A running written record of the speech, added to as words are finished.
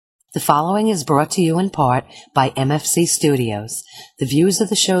The following is brought to you in part by MFC Studios. The views of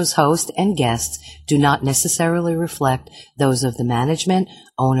the show's host and guests do not necessarily reflect those of the management,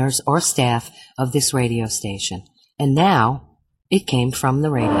 owners, or staff of this radio station. And now, it came from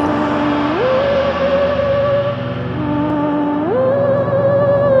the radio.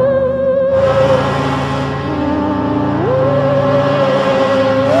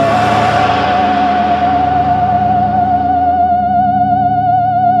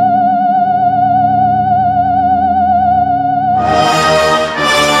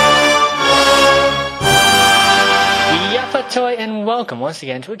 Welcome once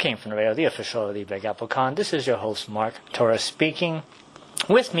again to It Came From The Radio, the official of the Big Apple Con. This is your host, Mark Torres, speaking.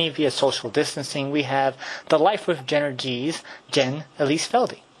 With me via social distancing, we have the Life with Jenner G's, Jen Elise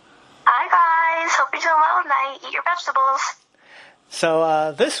Feldy. Hi guys, hope you're doing well tonight. Eat your vegetables.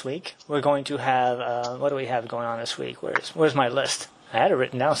 So this week, we're going to have, what do we have going on this week? Where's my list? I had it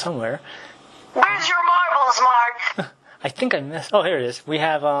written down somewhere. Where's your marbles, Mark? I think I missed, here it is. We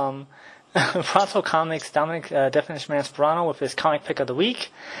have, Pronto Comics, Dominic Definition Man Sperano with his comic pick of the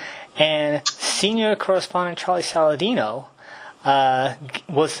week, and senior correspondent Charlie Saladino Let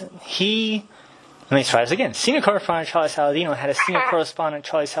me try this again. Senior correspondent Charlie Saladino had a senior correspondent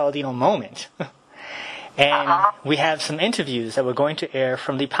Charlie Saladino moment. And we have some interviews that we're going to air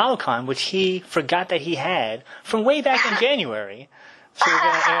from the PowCon, which he forgot that he had from way back in January. So we're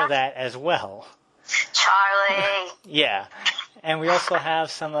going to air that as well. Charlie. Yeah. And we also have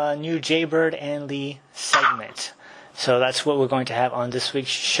some new Jaybird and Lee segment. So that's what we're going to have on this week's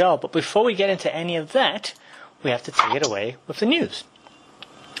show. But before we get into any of that, we have to take it away with the news.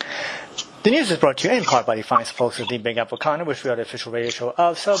 The news is brought to you in part by the finest folks at the Big Apple Con, which we are the official radio show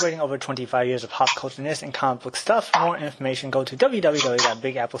of, celebrating over 25 years of pop culture news and comic book stuff. For more information, go to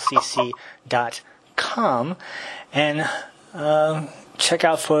www.bigapplecc.com and check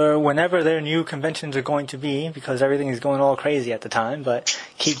out for whenever their new conventions are going to be, because everything is going all crazy at the time, but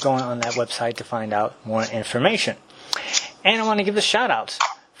keep going on that website to find out more information. And I want to give the shout-outs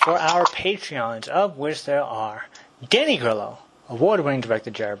for our Patreons, of which there are Danny Grillo, award-winning director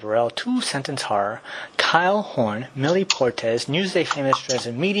Jared Burrell, Two Sentence Horror, Kyle Horn, Millie Portes, Newsday Famous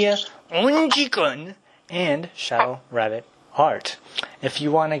Dresden Media, Onji-kun, and Shadow Rabbit Art. If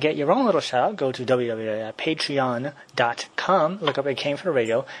you want to get your own little shout-out, go to www.patreon.com, look up It Came From The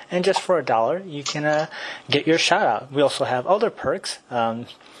Radio, and just for $1, you can get your shout-out. We also have other perks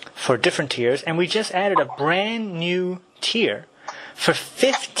for different tiers, and we just added a brand new tier for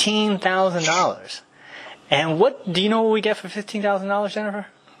 $15,000. And what do you know what we get for $15,000, Jennifer?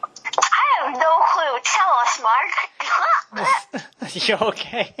 I have no clue. Tell us, Mark. You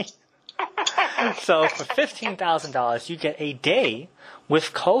okay? So for $15,000, you get a day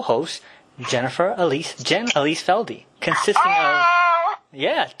with co-host Jen Elise Feldy, consisting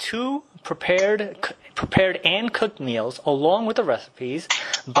of two prepared and cooked meals, along with the recipes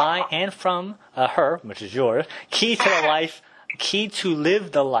by and from her, which is yours, Key to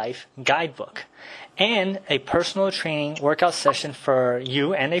Live the Life guidebook, and a personal training workout session for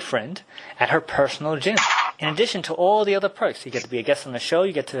you and a friend at her personal gym. In addition to all the other perks, you get to be a guest on the show,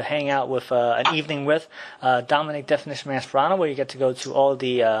 you get to hang out with an evening with Dominic Definition Man Sperano, where you get to go to all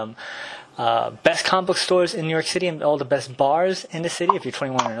the best comic book stores in New York City and all the best bars in the city if you're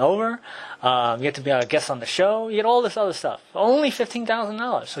 21 and over. You get to be a guest on the show. You get all this other stuff. Only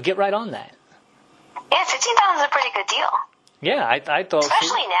 $15,000, so get right on that. Yeah, $15,000 is a pretty good deal. Yeah, I thought...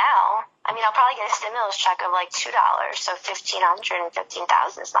 Especially now. I mean, I'll probably get a stimulus check of like $2, so $1,500 and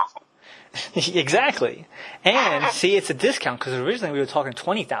 $15,000 is nothing. Exactly. And see, it's a discount because originally we were talking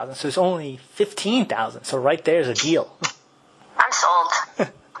 $20,000, so it's only $15,000. So right there's a deal. I'm sold.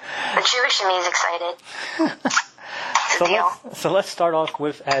 The Jewish in me is excited. So let's start off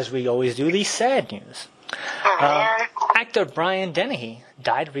with, as we always do, the sad news. Actor Brian Dennehy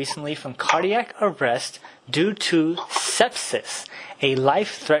died recently from cardiac arrest due to sepsis, a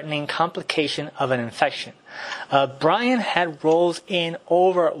life-threatening complication of an infection. Brian had roles in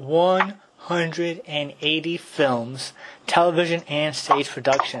over 180 films, television, and stage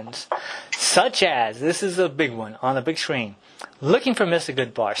productions, such as, this is a big one on the big screen, Looking for Mr.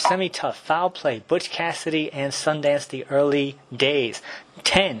 Goodbar, Semi-Tough, Foul Play, Butch Cassidy and Sundance The Early Days,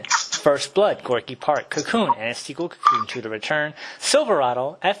 10, First Blood, Gorky Park, Cocoon and its sequel Cocoon 2 The Return,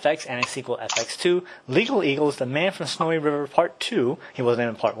 Silverado, FX and its sequel FX2, Legal Eagles, The Man from Snowy River Part 2, he wasn't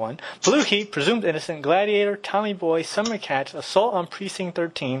in Part 1, Blue Heat, Presumed Innocent, Gladiator, Tommy Boy, Summer Catch, Assault on Precinct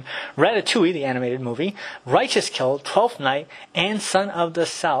 13, Ratatouille, the animated movie, Righteous Kill, Twelfth Night, and Son of the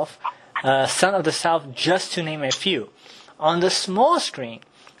South, just to name a few. On the small screen,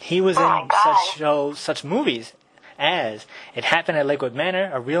 he was in such movies as It Happened at Lakewood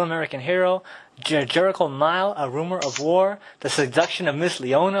Manor, A Real American Hero, Jericho Mile, A Rumor of War, The Seduction of Miss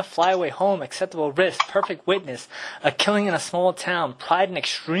Leona, Fly Away Home, Acceptable Risk, Perfect Witness, A Killing in a Small Town, Pride and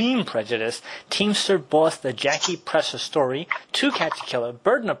Extreme Prejudice, Teamster Boss, The Jackie Presser Story, To Catch a Killer,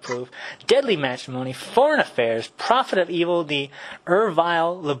 Burden of Proof, Deadly Matrimony, Foreign Affairs, Prophet of Evil, The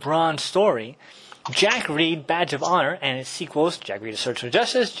Ervile LeBron Story, Jack Reed, Badge of Honor, and its sequels, Jack Reed, A Search for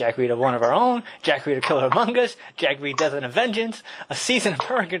Justice, Jack Reed, A One of Our Own, Jack Reed, A Killer Among Us, Jack Reed, Death and a Vengeance, A Season of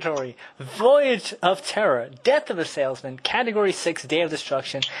Purgatory, Voyage of Terror, Death of a Salesman, Category 6, Day of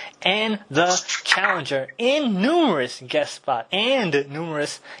Destruction, and The Challenger, in numerous guest spots on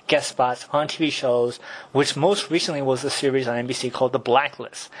TV shows, which most recently was a series on NBC called The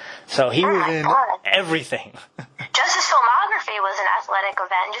Blacklist. So he was in everything. Just his filmography was an athletic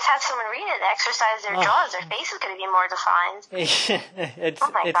event. Just have someone read it, exercise their jaws. Their face is going to be more defined.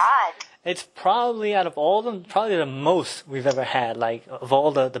 Oh my God. It's probably out of all of them, probably the most we've ever had, like, of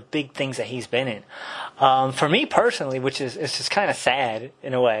all the big things that he's been in. For me personally, which is, it's just kind of sad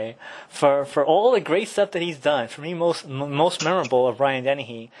in a way, for all the great stuff that he's done, for me most memorable of Brian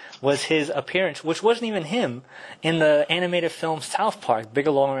Dennehy was his appearance, which wasn't even him, in the animated film South Park,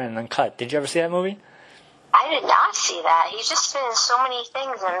 Bigger, Longer, and Uncut. Did you ever see that movie? I did not see that. He's just been in so many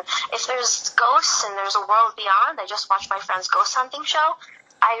things, and if there's ghosts and there's a world beyond, I just watched my friend's ghost hunting show.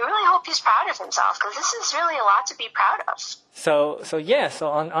 I really hope he's proud of himself, because this is really a lot to be proud of. So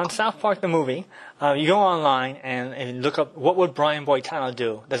on South Park the movie, you go online and look up what would Brian Boitano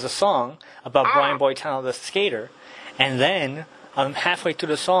do. There's a song about Brian Boitano the skater, and then halfway through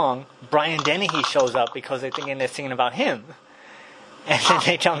the song, Brian Dennehy shows up because they're thinking they're singing about him, and then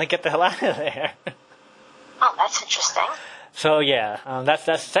they tell him to get the hell out of there. Oh, that's interesting. So yeah,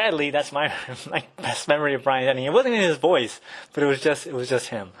 that's sadly that's my best memory of Brian Dennehy. It wasn't in his voice, but it was just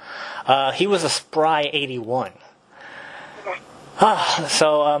him. He was a spry 81.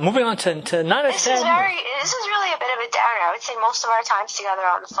 So moving on to not as sad. This is really a bit of a downer. I would say most of our times together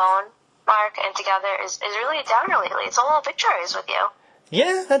on the phone, Mark, and together is really a downer lately. It's all obituaries with you.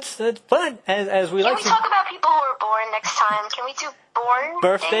 Yeah, that's but as we like to talk about people who are born next time. Can we do born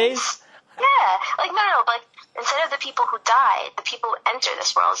birthdays? Days? Yeah, like no, but instead of the people who died, the people who enter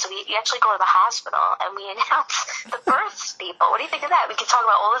this world. So we actually go to the hospital and we announce the births people. What do you think of that? We can talk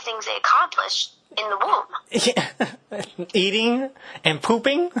about all the things they accomplished in the womb. Yeah. Eating and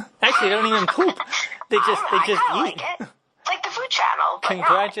pooping. Actually, they don't even poop. They just eat. Like it. It's like the Food Channel.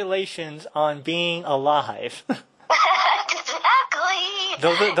 Congratulations on being alive.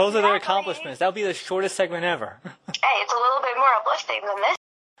 Exactly. Those are their accomplishments. That'll be the shortest segment ever. Hey, it's a little bit more uplifting than this.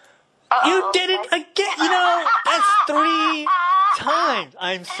 You did it again. You know, that's 3 times.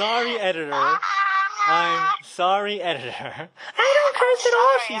 I'm sorry, editor. I'm sorry, editor. I don't curse at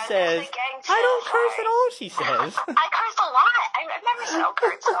all, she says. I don't curse at all, she says. I curse a lot. I've never said I'll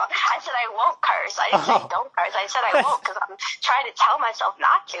curse. I said I won't curse. I didn't say don't curse. I said I won't because I'm trying to tell myself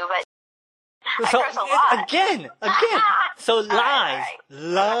not to, but I curse a lot. Again. So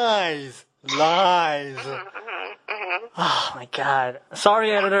lies. Oh my God!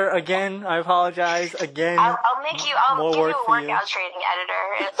 Sorry, editor. Again, I apologize. Again, I'll give you a workout training,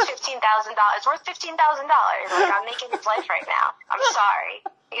 editor. It's $15,000. It's worth $15,000. Like, I'm making his life right now. I'm sorry.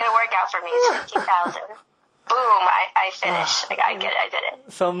 You gotta work out for me. It's $15,000. Boom! I finished. I did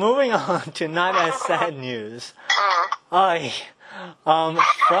it. So moving on to not as sad news. From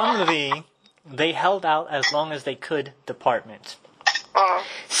the they held out as long as they could department.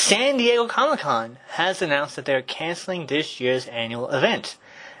 San Diego Comic-Con has announced that they're canceling this year's annual event.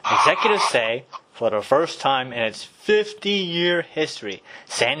 Executives say, for the first time in its 50-year history,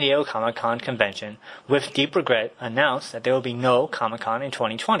 San Diego Comic-Con convention, with deep regret, announced that there will be no Comic-Con in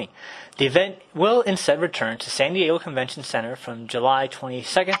 2020. The event will instead return to San Diego Convention Center from July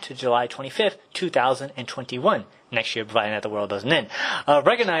 22nd to July 25th, 2021. Next year, providing that the world doesn't end.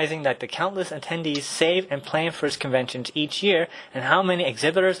 Recognizing that the countless attendees save and plan for its conventions each year, and how many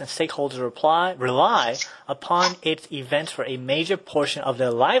exhibitors and stakeholders rely upon its events for a major portion of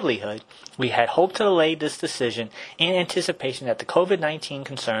their livelihood, we had hoped to delay this decision in anticipation that the COVID-19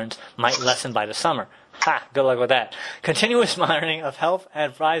 concerns might lessen by the summer. Good luck with that. Continuous monitoring of health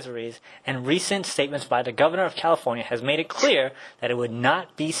advisories and recent statements by the governor of California has made it clear that it would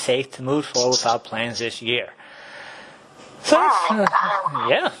not be safe to move forward with our plans this year. So,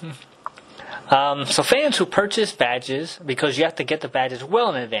 yeah. So fans who purchase badges, because you have to get the badges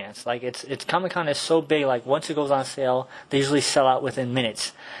well in advance. Like it's Comic-Con is so big, like once it goes on sale, they usually sell out within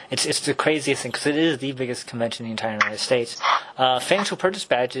minutes. It's the craziest thing because it is the biggest convention in the entire United States. Fans who purchase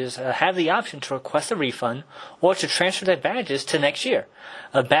badges have the option to request a refund or to transfer their badges to next year.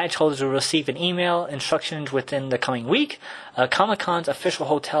 Badge holders will receive an email instructions within the coming week. Comic-Con's official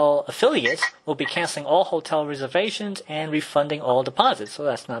hotel affiliates will be canceling all hotel reservations and refunding all deposits, so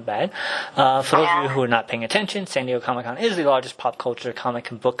that's not bad. For those of you who are not paying attention, San Diego Comic-Con is the largest pop culture comic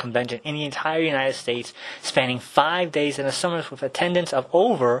and book convention in the entire United States, spanning 5 days in the summers with attendance of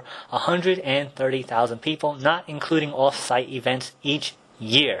over 130,000 people, not including off-site events each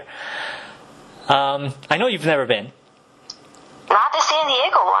year. I know you've never been. Not the San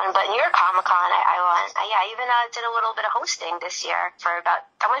Diego one, but New York Comic Con, I went. I even did a little bit of hosting this year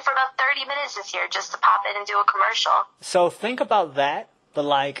coming for about 30 minutes this year just to pop in and do a commercial. So think about that, but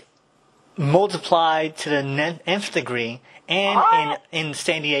like multiplied to the nth degree, and in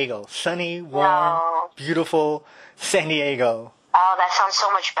San Diego, sunny, warm, beautiful San Diego. Oh, that sounds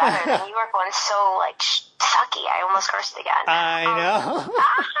so much better. The New York one's so sucky. I almost cursed again. I know.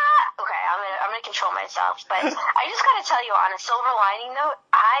 Okay, I'm gonna control myself. But I just gotta tell you, on a silver lining note,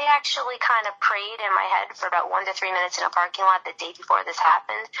 I actually kind of prayed in my head for about 1 to 3 minutes in a parking lot the day before this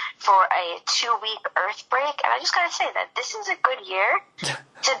happened for a 2-week Earth break, and I just gotta say that this is a good year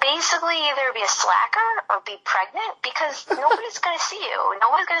to basically either be a slacker or be pregnant, because nobody's gonna see you.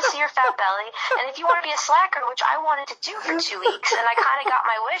 Nobody's gonna see your fat belly. And if you want to be a slacker, which I wanted to do for 2 weeks, and I kind of got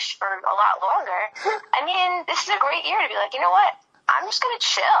my wish for a lot longer, I mean, this is a great year to be like, you know what? I'm just going to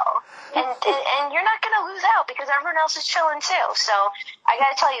chill. And you're not going to lose out because everyone else is chilling too. So I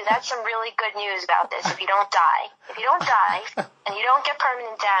got to tell you, that's some really good news about this. If you don't die and you don't get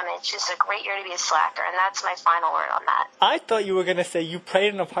permanent damage, it's a great year to be a slacker. And that's my final word on that. I thought you were going to say you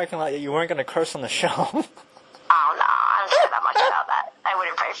prayed in a parking lot that you weren't going to curse on the show. Oh, no, I don't care that much about that. I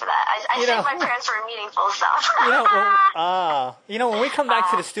wouldn't pray for that. I think my prayers were meaningful stuff. When we come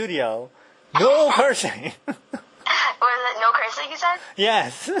back to the studio, no cursing. Was it no cursing, you said?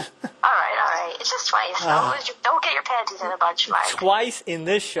 Yes. All right. It's just twice. Don't get your panties in a bunch, Mark. Twice in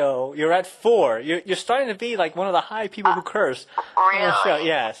this show, you're at 4. You're starting to be like one of the high people who curse. Really? On the show.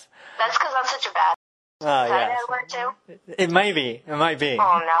 Yes. That's because I'm such a bad. Is that a bad word too? It might be. Oh no.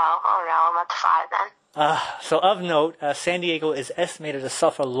 I'm at the 5 then. So of note, San Diego is estimated to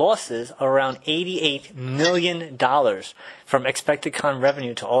suffer losses around $88 million from expected con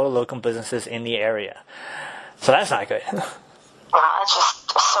revenue to all the local businesses in the area. So that's not good. Wow, that's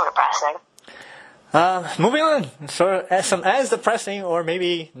just so depressing. Moving on. So some as depressing, or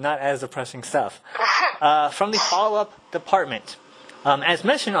maybe not as depressing stuff. From the follow-up department. As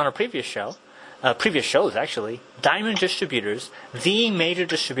mentioned on a previous shows actually, Diamond Distributors, the major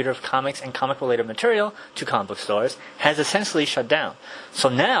distributor of comics and comic-related material to comic book stores, has essentially shut down. So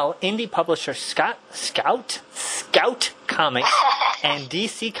now, indie publisher Scout Comics and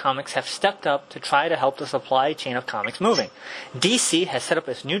DC Comics have stepped up to try to help the supply chain of comics moving. DC has set up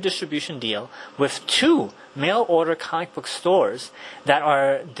this new distribution deal with 2 mail-order comic book stores that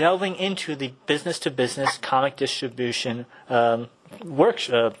are delving into the business-to-business comic distribution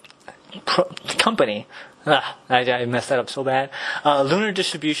company. I messed that up so bad. Lunar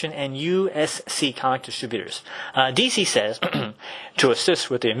Distribution and USC Comic Distributors. DC says, to assist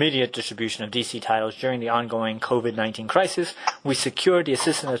with the immediate distribution of DC titles during the ongoing COVID-19 crisis, we secured the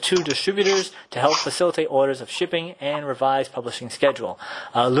assistance of 2 distributors to help facilitate orders of shipping and revised publishing schedule.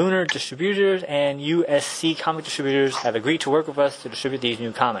 Lunar Distributors and USC Comic Distributors have agreed to work with us to distribute these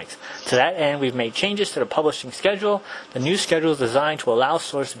new comics. To that end, we've made changes to the publishing schedule. The new schedule is designed to allow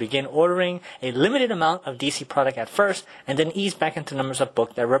stores to begin ordering a limited amount of DC product at first, and then ease back into numbers of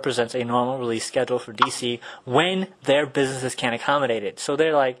book that represents a normal release schedule for DC when their businesses can accommodate it. So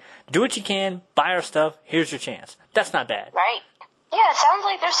they're like, do what you can, buy our stuff, here's your chance. That's not bad. Right. Yeah, it sounds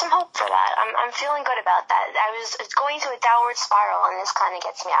like there's some hope for that. I'm feeling good about that. It's going to a downward spiral, and this kind of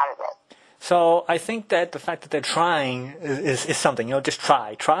gets me out of it. So I think that the fact that they're trying is something. Just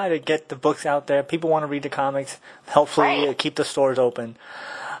try to get the books out there. People want to read the comics. Hopefully keep the stores open.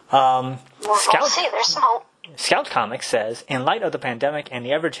 We'll see. There's some hope. Scout Comics says, in light of the pandemic and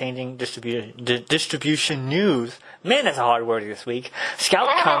the ever-changing distribution news, man, that's a hard word this week, Scout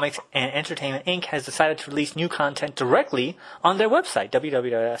Comics and Entertainment Inc. has decided to release new content directly on their website,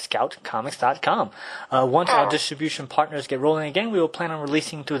 www.scoutcomics.com. Once our distribution partners get rolling again, we will plan on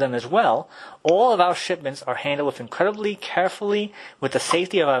releasing through them as well. All of our shipments are handled with incredibly carefully with the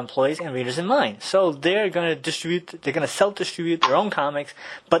safety of our employees and readers in mind. So they're going to self-distribute their own comics,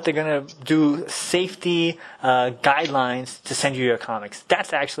 but they're going to do safety guidelines to send you your comics.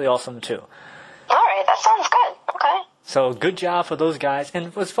 That's actually awesome too. So good job for those guys.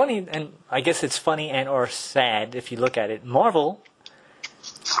 And what's funny, and I guess it's funny and or sad if you look at it, Marvel,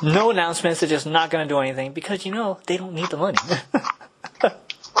 no announcements, they're just not going to do anything because, they don't need the money. Is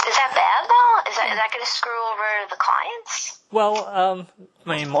that bad, though? Is that going to screw over the clients? Well,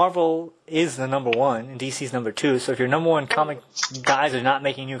 Marvel is the number one and DC's number two. So if your number one comic guys are not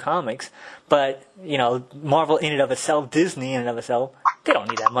making new comics, but, Marvel in and of itself, Disney in and of itself, they don't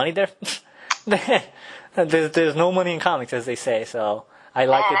need that money. There's no money in comics, as they say. So I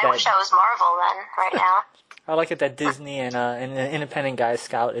like it. I wish I was Marvel then, right now. I like it that Disney and an independent guy,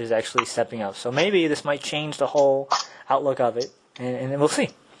 Scout, is actually stepping up. So maybe this might change the whole outlook of it, and we'll see.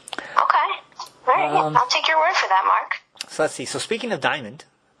 Okay. All right. I'll take your word for that, Mark. So let's see. So speaking of Diamond,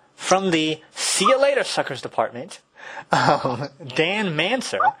 from the See You Later Suckers department, Dan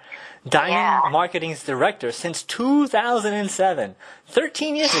Manser, Diamond Marketing's director since 2007,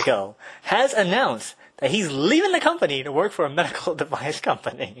 13 years ago, has announced that he's leaving the company to work for a medical device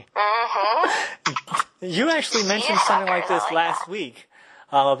company. Mm-hmm. You actually mentioned something like this last week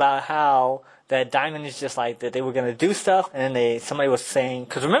about how that Diamond is just like that they were going to do stuff, and then somebody was saying,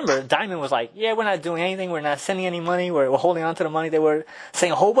 because remember, Diamond was like, yeah, we're not doing anything, we're not sending any money, we're holding on to the money. They were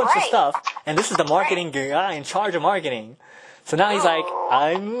saying a whole bunch of stuff, and this is the marketing guy in charge of marketing. So now he's like,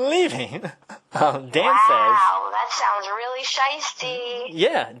 I'm leaving. Dan says, wow, that sounds really shiesty.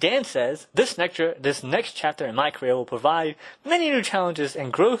 Yeah, Dan says, this next chapter in my career will provide many new challenges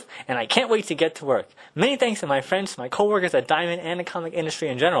and growth, and I can't wait to get to work. Many thanks to my friends, my coworkers at Diamond, and the comic industry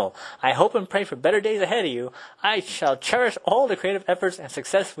in general. I hope and pray for better days ahead of you. I shall cherish all the creative efforts and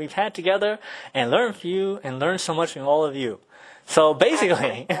success we've had together, and learn from you, and learn so much from all of you. So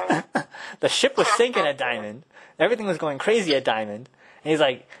basically, the ship was sinking at Diamond. Everything was going crazy at Diamond. And he's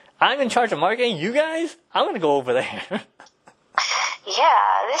like, I'm in charge of marketing. You guys, I'm going to go over there.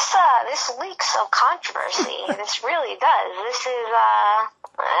 Yeah, this leaks of controversy. This really does. This is,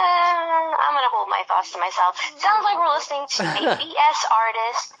 I'm going to hold my thoughts to myself. Sounds like we're listening to a BS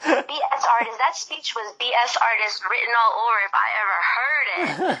artist. BS artist. That speech was BS artist written all over if I ever heard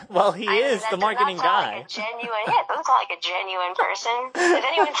it. Well, he is the marketing guy. Like it doesn't sound like a genuine person. If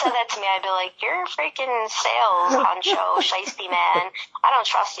anyone said that to me, I'd be like, you're a freaking sales honcho, shiesty man. I don't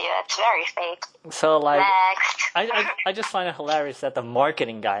trust you. That's very fake. So, like, next. I just find it hilarious that the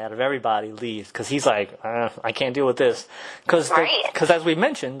marketing guy out of everybody leaves because he's like, I can't deal with this. Because as we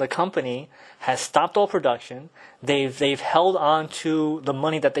mentioned, the company has stopped all production. They've held on to the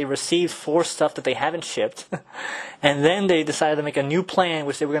money that they received for stuff that they haven't shipped, and then they decided to make a new plan,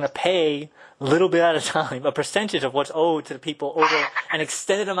 which they were going to pay a little bit at a time, a percentage of what's owed to the people over an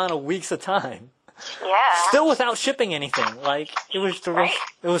extended amount of weeks of time. Yeah. Still without shipping anything. Like, it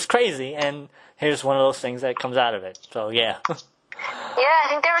was crazy, and here's one of those things that comes out of it. So, yeah. Yeah, I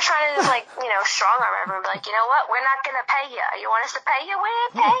think they were trying to, strong arm everyone. Like, you know what? We're not going to pay you. You want us to pay you? We're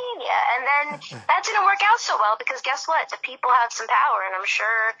not paying you. And then that didn't work out so well because guess what? The people have some power, and I'm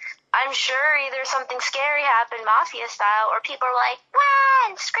sure either something scary happened, mafia style, or people are like,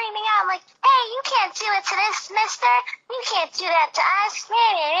 run, screaming out, like, hey, you can't do it to this, mister. You can't do that to us.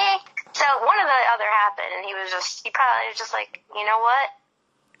 So one or the other happened, and he probably was just like, you know what?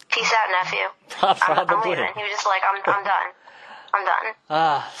 Peace out, nephew. I'm leaving. He was just like, I'm done. I'm done.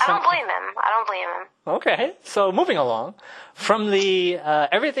 I don't blame him. Okay, so moving along. From the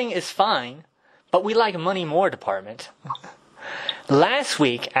everything is fine, but we like money more department. Last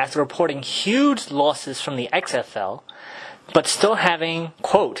week, after reporting huge losses from the XFL, but still having,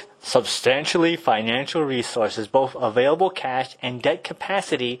 quote, substantially financial resources, both available cash and debt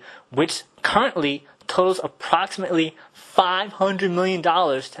capacity, which currently totals approximately $500 million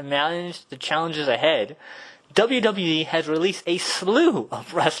to manage the challenges ahead, WWE has released a slew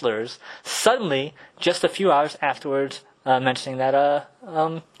of wrestlers suddenly just a few hours afterwards mentioning that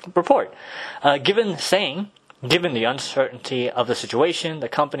report. Given the uncertainty of the situation, the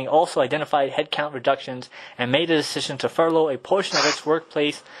company also identified headcount reductions and made a decision to furlough a portion of its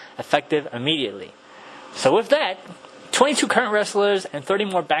workplace effective immediately. So with that, 22 current wrestlers and 30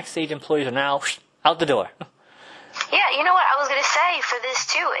 more backstage employees are now out the door. Yeah, you know what I was going to say for this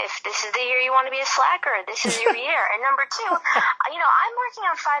too, if this is the year you want to be a slacker, this is your year. And number two, I'm working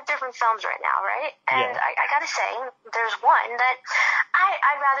on 5 different films right now, right? And yeah. I got to say, there's one that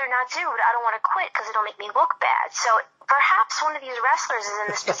I'd rather not do, but I don't want to quit because it'll make me look bad. So perhaps one of these wrestlers is in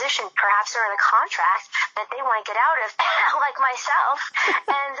this position. Perhaps they're in a contract that they want to get out of, like myself.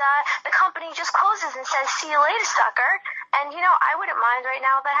 And the company just closes and says, "See you later, sucker." And, I wouldn't mind right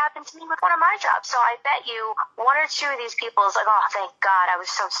now if that happened to me with one of my jobs. So I bet you one or two of these people is like, "Oh, thank God, I was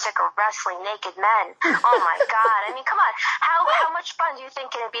so sick of wrestling naked men. Oh, my God." I mean, come on. How much fun do you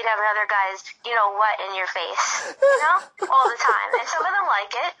think it'd be to have another guy's, what in your face? All the time. And some of them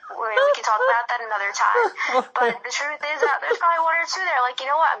like it. We can talk about that another time. But the truth is that there's probably one or two there like,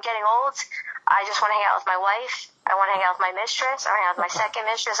 what, I'm getting old. I just want to hang out with my wife. I want to hang out with my mistress. I want to hang out with my second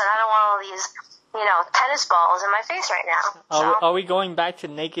mistress. And I don't want all these, tennis balls in my face right now. Are we going back to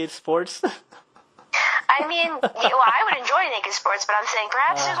naked sports? I mean, I would enjoy naked sports, but I'm saying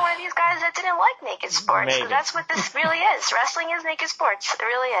perhaps there's one of these guys that didn't like naked sports. Maybe. So that's what this really is. Wrestling is naked sports. It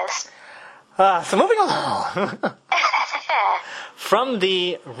really is. So moving along. From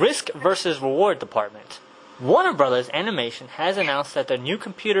the Risk versus Reward department, Warner Brothers Animation has announced that their new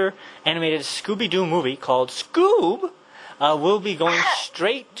computer-animated Scooby-Doo movie called Scoob will be going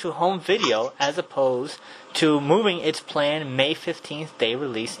straight to home video as opposed to moving its planned May 15th day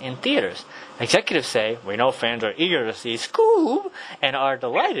release in theaters. Executives say, "We know fans are eager to see Scoob and are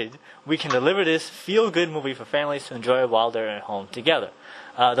delighted we can deliver this feel-good movie for families to enjoy while they're at home together."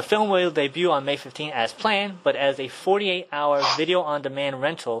 The film will debut on May 15th as planned, but as a 48-hour video-on-demand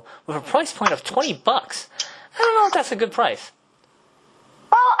rental with a price point of $20. I don't know if that's a good price.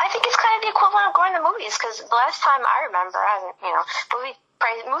 Well, I think it's kind of the equivalent of going to movies, because the last time I remember,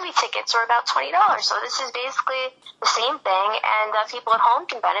 movie tickets were about $20. So this is basically the same thing, and people at home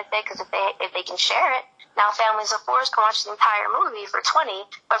can benefit because if they can share it. Now families of four can watch the entire movie for $20,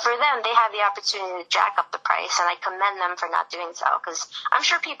 but for them, they have the opportunity to jack up the price, and I commend them for not doing so, because I'm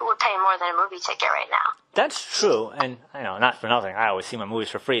sure people would pay more than a movie ticket right now. That's true, and not for nothing, I always see my movies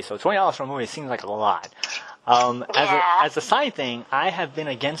for free, so $20 for a movie seems like a lot. As a side thing, I have been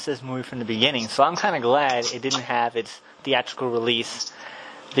against this movie from the beginning, so I'm kind of glad it didn't have its theatrical release,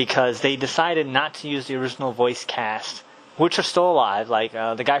 because they decided not to use the original voice cast, which are still alive. Like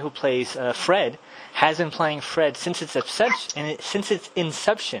the guy who plays Fred has been playing Fred since its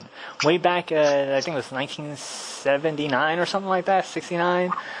inception, way back, I think it was 1979 or something like that,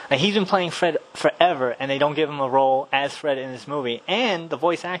 69. He's been playing Fred forever, and they don't give him a role as Fred in this movie. And the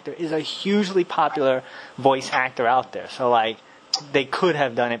voice actor is a hugely popular voice actor out there. So, they could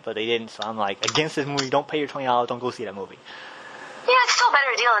have done it, but they didn't. So I'm against this movie. Don't pay your $20. Don't go see that movie. Yeah, it's still a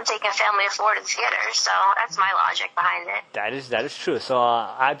better deal than taking a family of four to the theater, so that's my logic behind it. That is true. So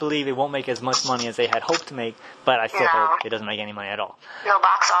I believe it won't make as much money as they had hoped to make, but I still hope it doesn't make any money at all. No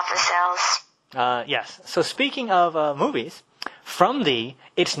box office sales. Yes. So speaking of movies, from the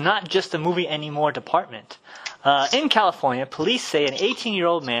It's Not Just a Movie Anymore department, in California, police say an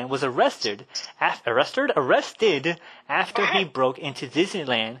 18-year-old man was arrested after he broke into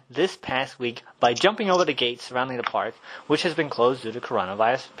Disneyland this past week by jumping over the gate surrounding the park, which has been closed due to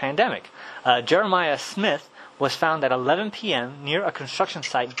coronavirus pandemic. Jeremiah Smith was found at 11 p.m. near a construction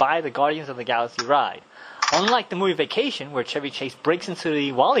site by the Guardians of the Galaxy ride. Unlike the movie Vacation, where Chevy Chase breaks into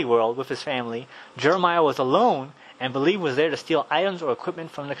the Wally World with his family, Jeremiah was alone and believed was there to steal items or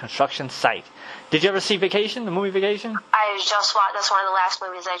equipment from the construction site. Did you ever see Vacation, the movie Vacation? I just watched, that's one of the last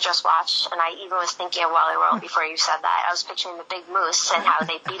movies I just watched, and I even was thinking of Wally World before you said that. I was picturing the big moose and how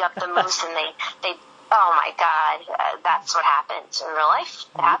they beat up the moose and they oh my God, that's what happens in real life.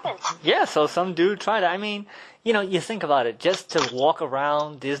 It happens. Yeah, so some dude tried to, you think about it, just to walk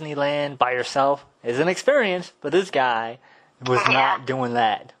around Disneyland by yourself is an experience, but this guy was not doing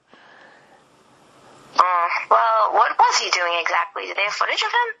that. Well, what was he doing exactly? Did they have footage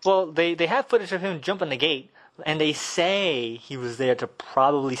of him? Well, they have footage of him jumping the gate, and they say he was there to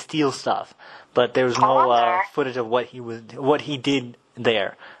probably steal stuff, but there was no footage of what he did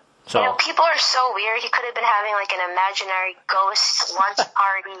there. So people are so weird. He could have been having an imaginary ghost lunch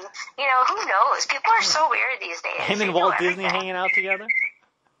party. Who knows? People are so weird these days. Him and Walt Disney hanging out together?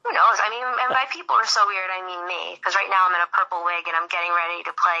 Who knows? And by people are so weird, I mean me. Because right now I'm in a purple wig and I'm getting ready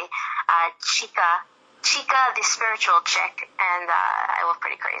to play Chica, the spiritual chick, and I look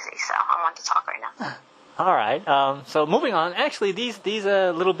pretty crazy, so I want to talk right now. All right. So moving on. Actually, these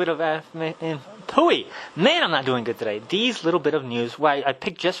little bit of pooey. Man, I'm not doing good today. These little bit of news I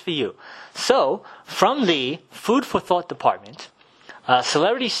picked just for you. So from the Food for Thought department,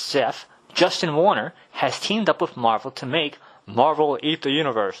 celebrity chef Justin Warner has teamed up with Marvel to make Marvel Eat the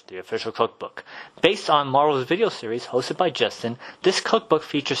Universe, the official cookbook. Based on Marvel's video series hosted by Justin, this cookbook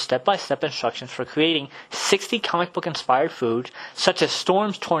features step-by-step instructions for creating 60 comic book-inspired foods, such as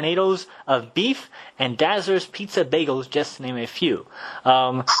Storm's tornadoes of beef and Dazzler's pizza bagels, just to name a few.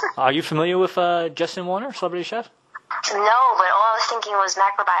 Are you familiar with Justin Warner, celebrity chef? No, but all I was thinking was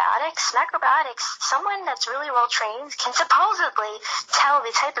macrobiotics. Macrobiotics, someone that's really well trained can supposedly tell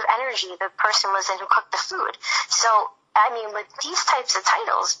the type of energy the person was in who cooked the food. So, I mean, with these types of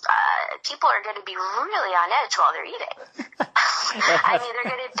titles, people are going to be really on edge while they're eating. I mean,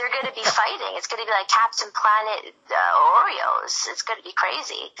 they're going to be fighting. It's going to be like Captain Planet Oreos. It's going to be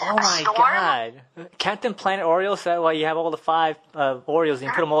crazy. Oh my God! Captain Planet Oreos. That why you have all the 5 Oreos and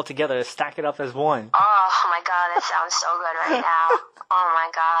you put them all together to stack it up as one. Oh my God, that sounds so good right now. Oh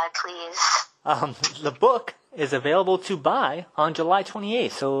my God, please. The book is available to buy on July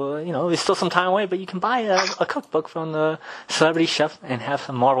 28th. So, there's still some time away, but you can buy a cookbook from the celebrity chef and have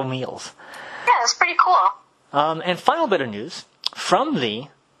some Marvel meals. Yeah, that's pretty cool. And final bit of news from the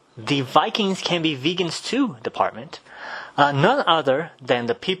Vikings Can Be Vegans Too department. None other than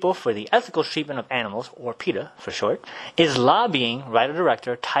the People for the Ethical Treatment of Animals, or PETA for short, is lobbying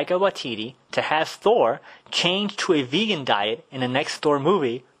writer-director Taika Waititi to have Thor change to a vegan diet in the next Thor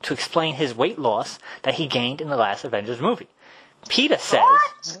movie to explain his weight loss that he gained in the last Avengers movie. PETA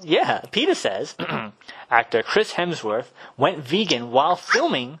says, actor Chris Hemsworth went vegan while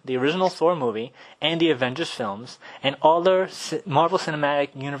filming the original Thor movie and the Avengers films, and other Marvel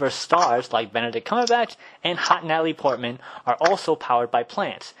Cinematic Universe stars like Benedict Cumberbatch and hot Natalie Portman are also powered by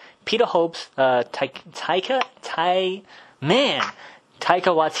plants. PETA hopes Taika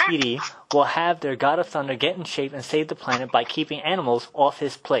Waititi will have their God of Thunder get in shape and save the planet by keeping animals off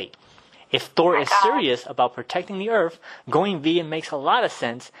his plate. If Thor is serious about protecting the Earth, going vegan makes a lot of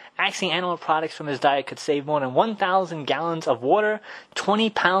sense. Axing animal products from his diet could save more than 1,000 gallons of water, 20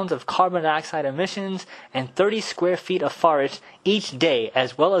 pounds of carbon dioxide emissions, and 30 square feet of forest each day,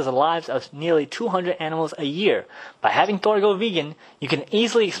 as well as the lives of nearly 200 animals a year. By having Thor go vegan, you can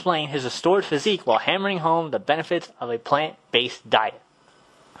easily explain his restored physique while hammering home the benefits of a plant-based diet.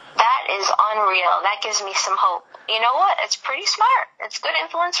 That is unreal. That gives me some hope. You know what? It's pretty smart. It's good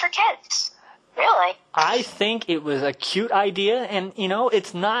influence for kids. Really. I think it was a cute idea, and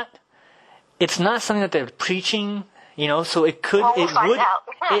it's not something that they're preaching. So it could, we'll find out.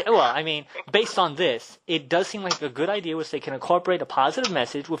 Based on this, it does seem like a good idea which they can incorporate a positive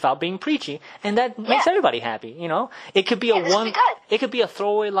message without being preachy, and that makes everybody happy. It could be it could be a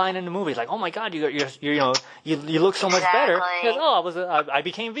throwaway line in the movie, like, oh my God, you look so much better. Because, I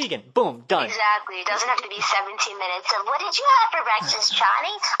became vegan. Boom, done. Exactly. It doesn't have to be 17 minutes of, what did you have for breakfast,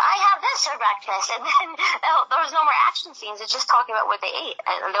 Johnny? I have this for breakfast. And then there was no more action scenes. It's just talking about what they ate.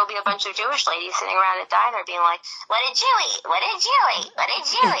 And there'll be a bunch of Jewish ladies sitting around a diner being like, what did you eat? What did you eat? What did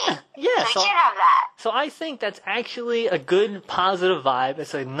you eat? Yeah, so we can't have that. So I think that's actually a good, positive vibe.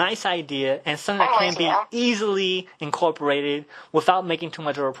 It's a nice idea and something that can be easily incorporated without making too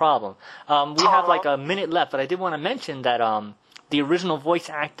much of a problem. We have like a minute left, but I did want to mention that the original voice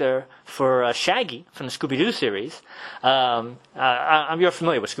actor for Shaggy from the Scooby-Doo series, you're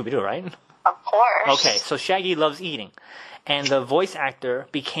familiar with Scooby-Doo, right? Of course. Okay, so Shaggy loves eating. And the voice actor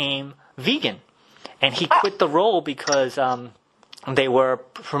became vegan. And he quit the role because they were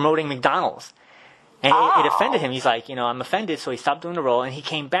promoting McDonald's. And it offended him. He's like, I'm offended, so he stopped doing the role, and he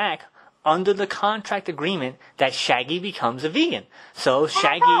came back under the contract agreement that Shaggy becomes a vegan. So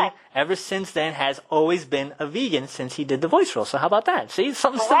Shaggy, ever since then, has always been a vegan since he did the voice role. So how about that? See,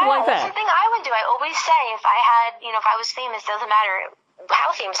 something simple like that. That's the thing I would do. I always say, if I was famous, doesn't matter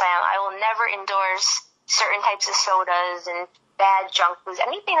how famous I am, I will never endorse certain types of sodas and bad junk foods.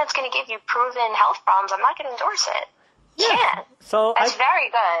 Anything that's going to give you proven health problems, I'm not going to endorse it. Yeah. So that's very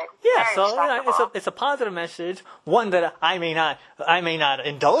good. Yeah, very it's a positive message, one that I may not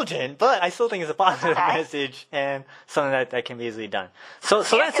indulge in, but I still think it's a positive message and something that can be easily done. So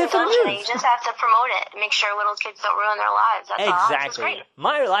that's it for the news. You just have to promote it. Make sure little kids don't ruin their lives. That's exactly. All. That's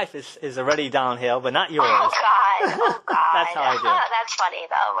my life is already downhill, but not yours. Oh God. That's how I do. That's funny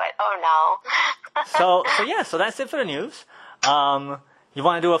though, but oh no. So that's it for the news. You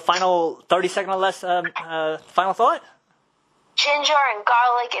want to do a final 30-second or less final thought? Ginger and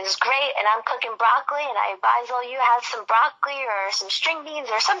garlic is great, and I'm cooking broccoli, and I advise all you have some broccoli or some string beans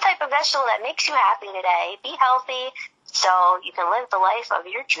or some type of vegetable that makes you happy today. Be healthy so you can live the life of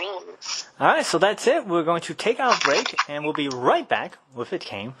your dreams. All right, so that's it. We're going to take our break, and we'll be right back with It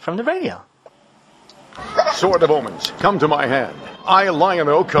Came from the Radio. Sword of Omens, come to my hand. I,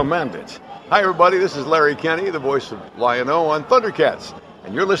 Lion-O, command it. Hi, everybody. This is Larry Kenny, the voice of Lion-O on Thundercats.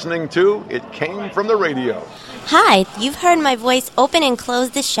 And you're listening to It Came from the Radio. Hi, you've heard my voice open and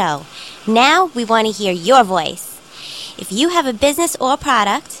close the show. Now we want to hear your voice. If you have a business or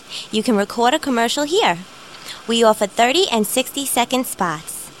product, you can record a commercial here. We offer 30 and 60-second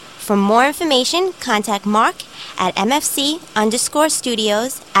spots. For more information, contact Mark at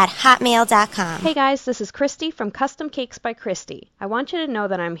mfc_studios@hotmail.com. Hey guys, this is Christy from Custom Cakes by Christy. I want you to know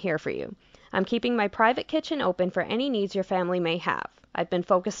that I'm here for you. I'm keeping my private kitchen open for any needs your family may have. I've been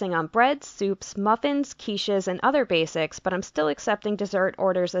focusing on breads, soups, muffins, quiches, and other basics, but I'm still accepting dessert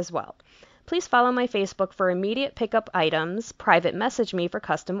orders as well. Please follow my Facebook for immediate pickup items, private message me for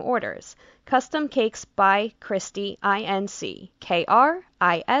custom orders. Custom Cakes by Christy, INC,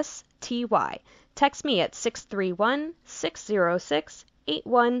 KRISTY. Text me at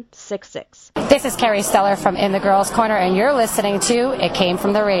 631-606-8166. This is Carrie Steller from In the Girls Corner, and you're listening to It Came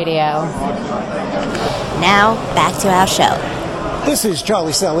From the Radio. Now, back to our show. This is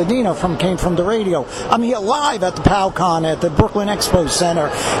Charlie Saladino from Came From the Radio. I'm here live at the PowCon at the Brooklyn Expo Center,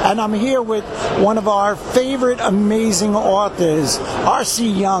 and I'm here with one of our favorite amazing authors, R.C.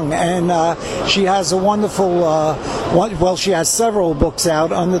 Young, and she has a wonderful, she has several books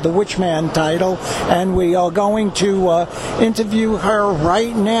out under the Witchman title, and we are going to interview her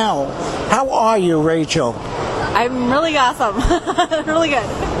right now. How are you, Rachel? I'm really awesome. Really good.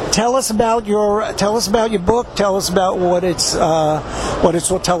 Tell us about your book. Tell us what it's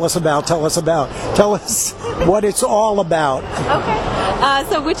all about. Okay.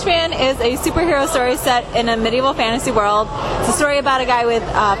 So Witchman is a superhero story set in a medieval fantasy world. It's a story about a guy with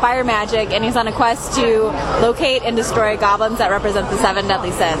fire magic, and he's on a quest to locate and destroy goblins that represent the 7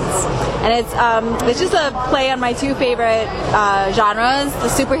 deadly sins. And it's just a play on my two favorite genres, the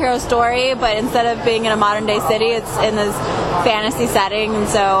superhero story, but instead of being in a modern day city, it's in this fantasy setting, and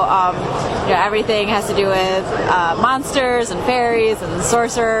so everything has to do with monsters and fairies and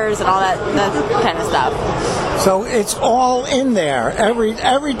sorcerers and all that kind of stuff. So it's all in there,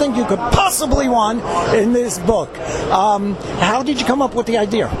 everything you could possibly want in this book. How did you come up with the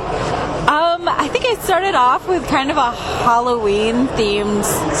idea? I think I started off with kind of a Halloween-themed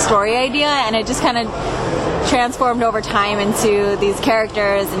story idea, and it just kind of transformed over time into these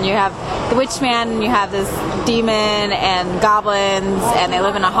characters, and you have the Witchman, and you have this demon and goblins, and they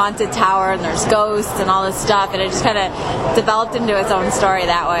live in a haunted tower, and there's ghosts and all this stuff, and it just kind of developed into its own story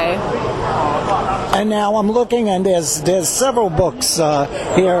that way. And now I'm looking, and there's several books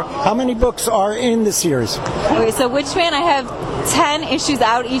here. How many books are in the series? Okay, so Witchman, I have 10 issues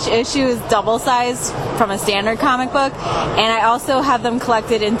out. Each issue is double-sized from a standard comic book, and I also have them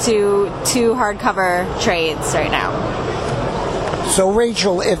collected into 2 hardcover trades right now. So,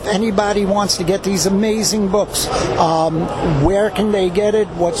 Rachel, if anybody wants to get these amazing books, where can they get it?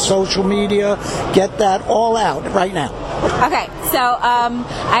 What social media? Get that all out right now. Okay, so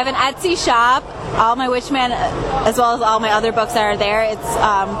I have an Etsy shop. All my Witchman, as well as all my other books that are there,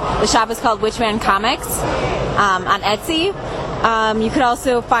 the shop is called Witchman Comics on Etsy. You could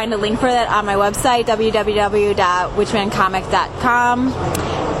also find a link for that on my website, www.witchmancomic.com.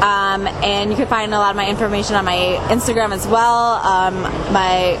 And you can find a lot of my information on my Instagram as well. On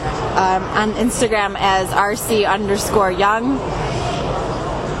Instagram as RC_Young.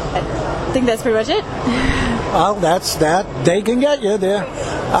 I think that's pretty much it. Well, that's that. They can get you there.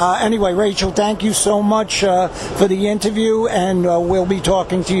 Anyway, Rachel, thank you so much for the interview, and we'll be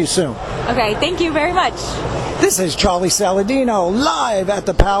talking to you soon. Okay, thank you very much. This is Charlie Saladino, live at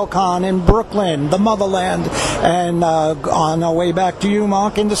the PowCon in Brooklyn, the motherland, and on our way back to you,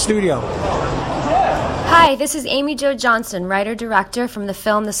 Mark, in the studio. Hi, this is Amy Jo Johnson, writer-director from the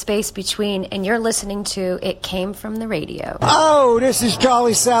film The Space Between, and you're listening to It Came From the Radio. Oh, this is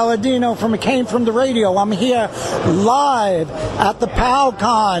Charlie Saladino from It Came From the Radio. I'm here live at the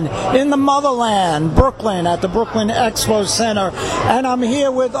PowCon in the motherland, Brooklyn, at the Brooklyn Expo Center, and I'm here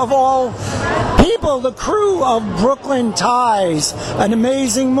with, of all people, the crew of Brooklyn Ties, an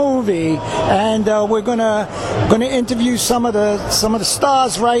amazing movie, and we're gonna interview some of the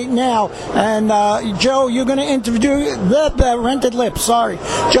stars right now. And Joe, you're going to introduce Rented Lips. Sorry,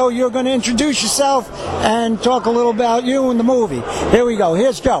 Joe, you're going to introduce yourself and talk a little about you in the movie. Here we go.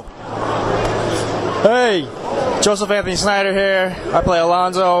 Here's Joe. Hey, Joseph Anthony Snyder here. I play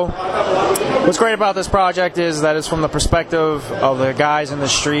Alonzo. What's great about this project is that it's from the perspective of the guys in the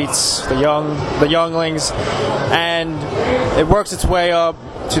streets, the younglings, and it works its way up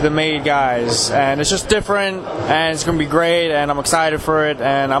to the made guys, and it's just different, and it's going to be great, and I'm excited for it,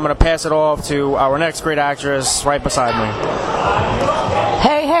 and I'm going to pass it off to our next great actress right beside me.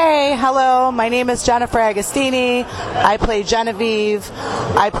 Hey, hello, my name is Jennifer Agostini. I play Genevieve.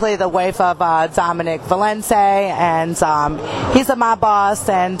 I play the wife of Dominic Valence, and he's a mob boss,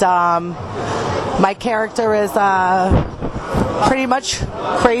 and my character is pretty much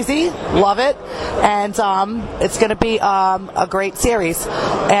crazy, love it, and it's going to be a great series.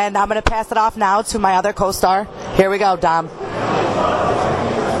 And I'm going to pass it off now to my other co-star. Here we go, Dom.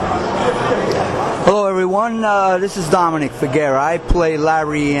 Hello, everyone. This is Dominic Figuera. I play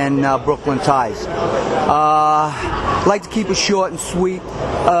Larry in Brooklyn Ties. I'd like to keep it short and sweet.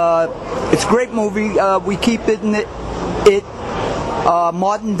 It's a great movie. We keep it in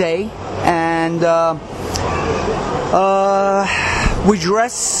modern day, and we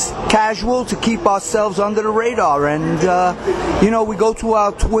dress casual to keep ourselves under the radar, and we go through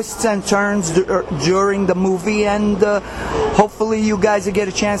our twists and turns during the movie, and hopefully you guys will get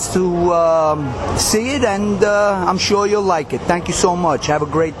a chance to see it, and I'm sure you'll like it. Thank you so much. Have a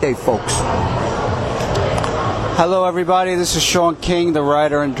great day, folks. Hello, everybody. This is Sean King, the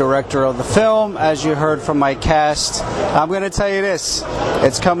writer and director of the film. As you heard from my cast, I'm going to tell you this.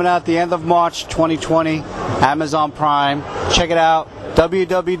 It's coming out the end of March 2020, Amazon Prime. Check it out,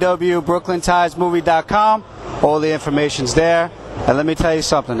 www.brooklyntiesmovie.com. All the information's there. And let me tell you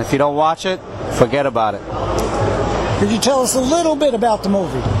something. If you don't watch it, forget about it. Could you tell us a little bit about the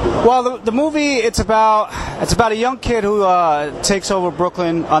movie? Well, the movie, it's about a young kid who takes over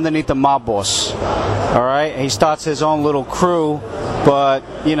Brooklyn underneath the mob boss. All right, he starts his own little crew, but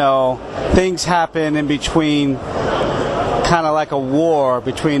things happen in between, kind of like a war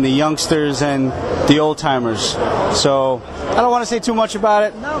between the youngsters and the old timers. So I don't want to say too much about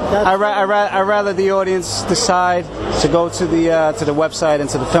it. I'd rather the audience decide to go to the website and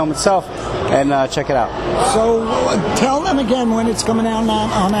to the film itself and check it out. So tell them again when it's coming out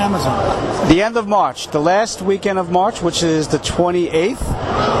on Amazon. The end of March, the last weekend of March, which is the 28th.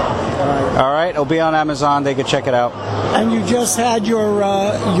 All right, it'll be on Amazon. They can check it out. And you just had your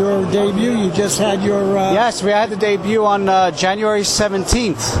debut. You just had your. Yes, we had the debut on January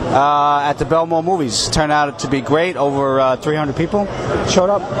 17th at the Belmore Movies. Turned out to be great. Over 300 people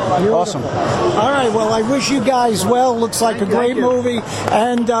showed up. Awesome. All right. Well, I wish you guys well. Looks like a great movie,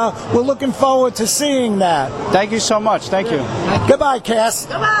 and we're looking forward to seeing that. Thank you so much. Thank you. Goodbye, Cass.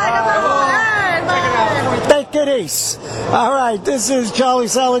 Goodbye. Take it easy. All right. This is Charlie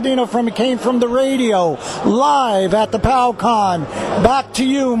Saladino from It Came From the Radio, live at the PowCon. Back to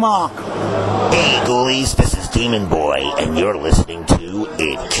you, Mark. Hey, ghoulies, this is Demon Boy, and you're listening to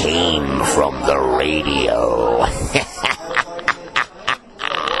It Came From the Radio.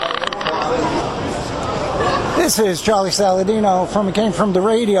 This is Charlie Saladino from It Came From the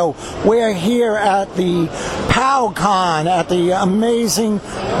Radio. We're here at the PowCon at the amazing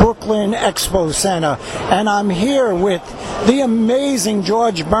Brooklyn Expo Center, and I'm here with the amazing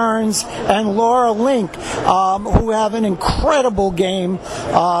George Burns and Laura Link, who have an incredible game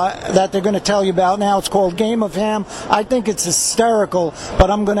that they're going to tell you about now. It's called Game of Ham. I think it's hysterical,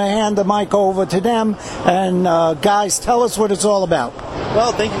 but I'm going to hand the mic over to them. And guys, tell us what it's all about.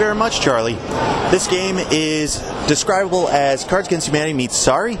 Well, thank you very much, Charlie. This game is describable as Cards Against Humanity meets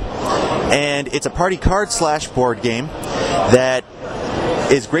Sorry, and it's a party card / board game that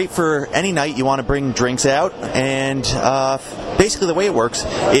is great for any night you want to bring drinks out. And basically the way it works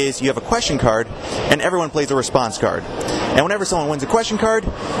is you have a question card and everyone plays a response card, and whenever someone wins a question card,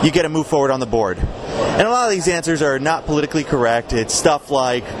 you get to move forward on the board. And a lot of these answers are not politically correct. It's stuff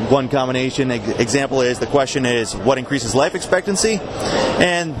like one combination example is the question is what increases life expectancy,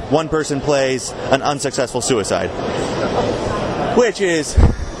 and one person plays an unsuccessful suicide, which is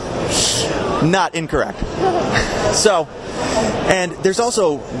not incorrect. So, and there's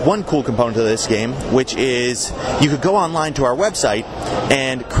also one cool component to this game, which is you could go online to our website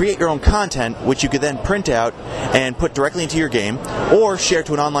and create your own content, which you could then print out and put directly into your game, or share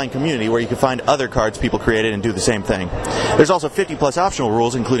to an online community where you can find other cards people created and do the same thing. There's also 50 plus optional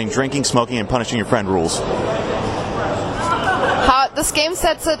rules, including drinking, smoking, and punishing your friend rules. This game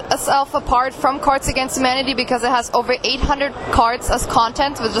sets itself apart from Cards Against Humanity because it has over 800 cards as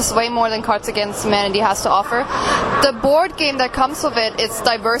content, which is way more than Cards Against Humanity has to offer. The board game that comes with it is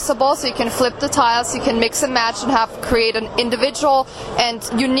diversible, so you can flip the tiles, you can mix and match and create an individual and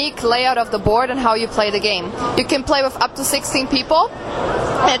unique layout of the board and how you play the game. You can play with up to 16 people,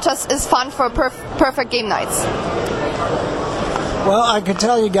 and it just is fun for perfect game nights. Well, I can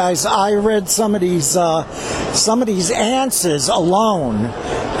tell you guys, I read some of these answers alone,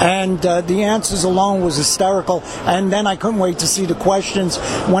 and the answers alone was hysterical. And then I couldn't wait to see the questions.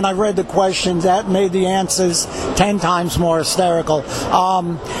 When I read the questions, that made the answers 10 times more hysterical.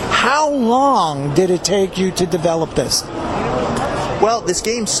 How long did it take you to develop this? Well, this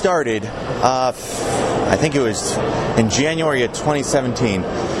game started, I think it was in January of 2017.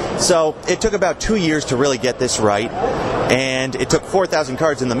 So it took about 2 years to really get this right, and it took 4,000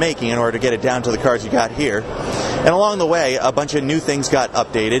 cards in the making in order to get it down to the cards you got here. And along the way, a bunch of new things got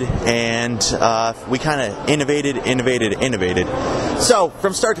updated, and we kind of innovated. So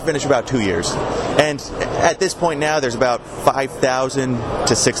from start to finish, about 2 years. And at this point now, there's about 5,000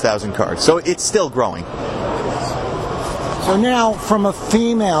 to 6,000 cards. So it's still growing. So now, from a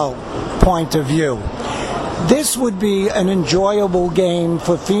female point of view, this would be an enjoyable game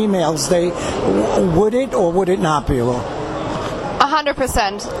for females. Would it or would it not be?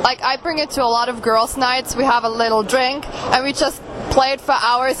 100%. Like, I bring it to a lot of girls' nights. We have a little drink, and we just play it for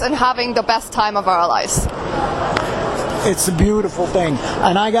hours and having the best time of our lives. It's a beautiful thing,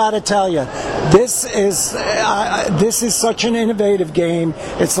 and I got to tell you, this is such an innovative game.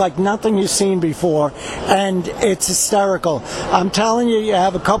 It's like nothing you've seen before, and it's hysterical. I'm telling you, you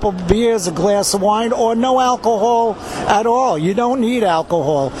have a couple of beers, a glass of wine, or no alcohol at all. You don't need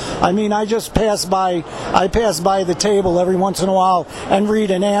alcohol. I mean, I pass by the table every once in a while and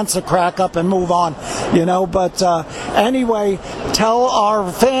read an answer, crack up, and move on. But anyway, tell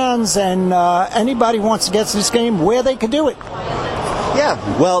our fans and anybody who wants to get to this game where they can do it. Yeah,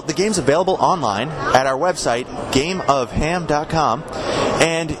 well, the game's available online at our website, gameofham.com.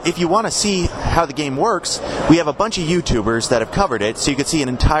 And if you want to see how the game works, we have a bunch of YouTubers that have covered it, so you can see an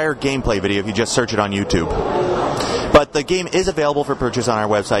entire gameplay video if you just search it on YouTube. But the game is available for purchase on our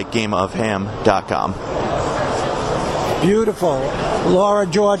website, gameofham.com. Beautiful. Laura,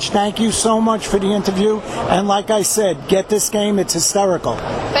 George, thank you so much for the interview. And like I said, get this game. It's hysterical.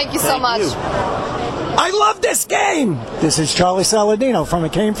 Thank you so much. I love this game. This is Charlie Saladino from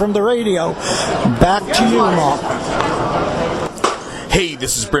It Came From The Radio. Back to you, Mark. Hey,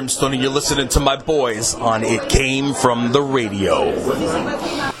 this is Brimstone, and you're listening to my boys on It Came From The Radio.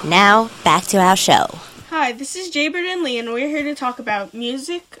 Now, back to our show. Hi, this is Jaybird and Lee, and we're here to talk about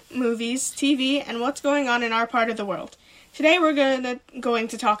music, movies, TV, and what's going on in our part of the world. Today we're going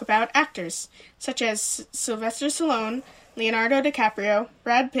to talk about actors, such as Sylvester Stallone, Leonardo DiCaprio,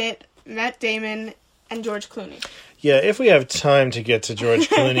 Brad Pitt, Matt Damon, and George Clooney. Yeah, if we have time to get to George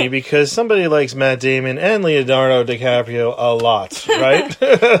Clooney, because somebody likes Matt Damon and Leonardo DiCaprio a lot, right?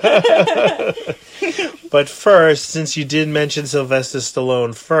 But first, since you did mention Sylvester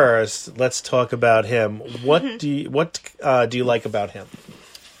Stallone first, let's talk about him. What do you like about him?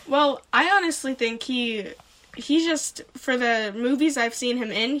 Well, I honestly think he just, for the movies I've seen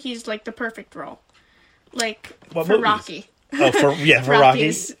him in, he's like the perfect role. Like, what for movies? Rocky. Oh, for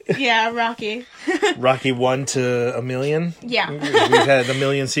Rocky? Yeah, Rocky. Rocky 1 to 1,000,000? Yeah. We've had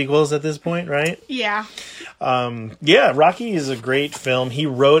 1,000,000 sequels at this point, right? Yeah. Yeah, Rocky is a great film. He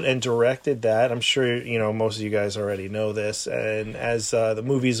wrote and directed that. I'm sure, most of you guys already know this. And as the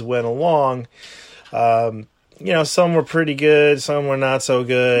movies went along, some were pretty good, some were not so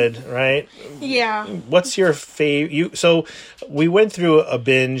good, right? Yeah. What's your favorite? So we went through a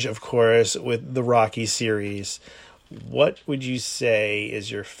binge, of course, with the Rocky series. What would you say is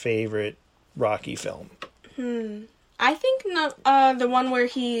your favorite Rocky film? I think the one where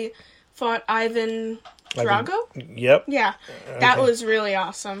he fought Ivan Drago. Yep. Yeah, that was really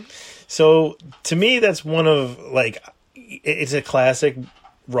awesome. So to me, that's one of it's a classic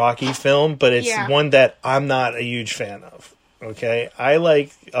Rocky film, but it's one that I'm not a huge fan of. Okay, I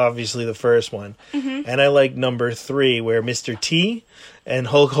like obviously the first one, and I like number 3 where Mr. T and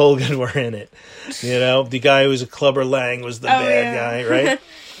Hulk Hogan were in it. The guy who was a Clubber Lang was the bad guy, right?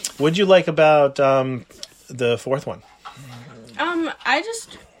 What'd you like about the fourth one?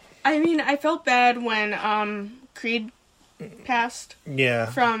 I felt bad when Creed passed.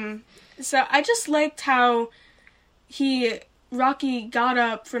 Yeah. So I just liked how Rocky got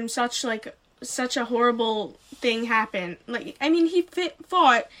up from such a horrible thing happened. He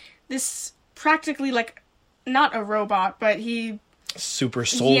fought this practically not a robot, but he super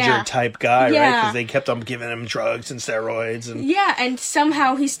soldier type guy, right? Because they kept on giving him drugs and steroids, and and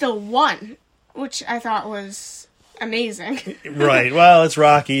somehow he still won, which I thought was amazing. Right. Well, it's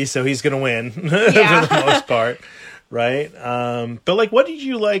Rocky, so he's gonna win for the most part, right? But what did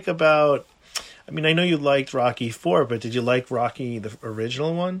you like about? I know you liked Rocky 4, but did you like Rocky the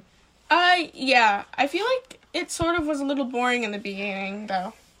original one? Yeah. I feel like it sort of was a little boring in the beginning,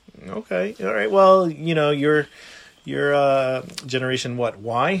 though. Okay. All right. Well, you're generation what?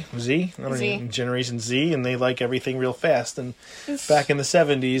 Y? Z? I don't know, Generation Z, and they like everything real fast. And back in the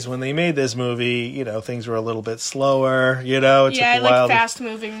 70s, when they made this movie, things were a little bit slower. It took a while. I like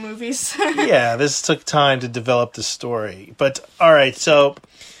fast-moving movies. Yeah, this took time to develop the story. But all right, so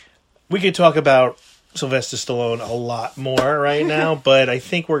we could talk about Sylvester Stallone a lot more right now, but I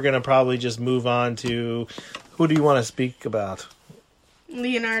think we're going to probably just move on to who do you want to speak about?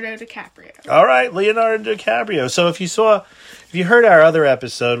 Leonardo DiCaprio. All right, Leonardo DiCaprio. So if you heard our other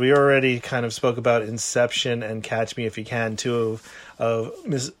episode, we already kind of spoke about Inception and Catch Me If You Can, two of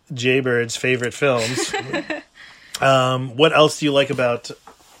Ms. Jaybird's favorite films. What else do you like about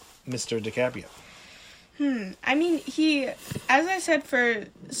Mr. DiCaprio? I mean, as I said for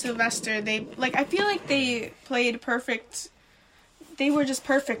Sylvester, I feel like they played perfect. They were just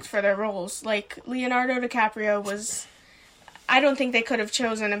perfect for their roles. Like, Leonardo DiCaprio was, I don't think they could have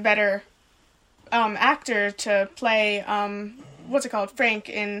chosen a better actor to play, what's it called? Frank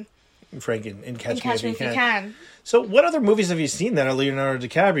in Catch Me If You Can. So what other movies have you seen that are Leonardo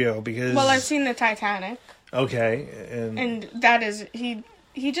DiCaprio? Because I've seen the Titanic. Okay. And that is, he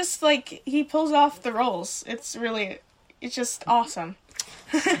just, he pulls off the roles. It's just awesome.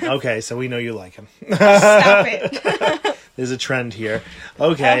 Okay, so we know you like him. Stop it. There's a trend here.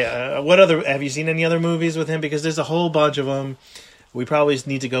 Okay, have you seen any other movies with him? Because there's a whole bunch of them. We probably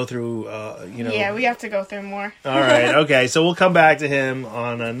need to go through, Yeah, we have to go through more. All right, okay, so we'll come back to him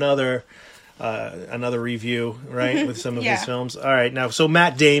on another review, right, with some of his films. All right, now, so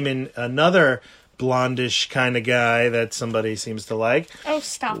Matt Damon, another blondish kind of guy that somebody seems to like. Oh,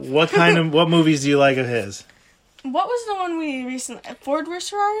 stop. What movies do you like of his? What was the one we recently... Ford vs.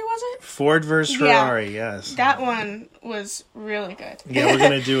 Ferrari, was it? Ford vs. Ferrari, yes. That one was really good. Yeah, we're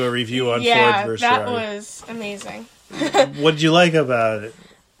going to do a review on Ford vs. Ferrari. Yeah, that was amazing. What did you like about it?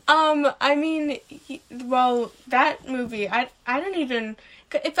 I mean, that movie, I don't even...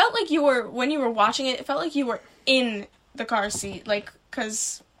 It felt like when you were watching it, it felt like you were in the car seat.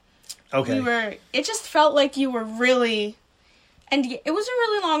 Because... Okay. It just felt like you were really... And it was a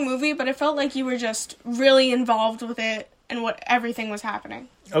really long movie, but it felt like you were just really involved with it and everything was happening.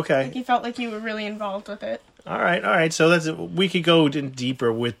 Okay. You felt like you were really involved with it. All right. So we could go in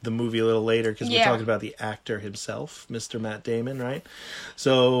deeper with the movie a little later because we're talking about the actor himself, Mr. Matt Damon, right?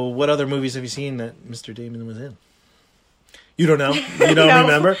 So what other movies have you seen that Mr. Damon was in? You don't know? You don't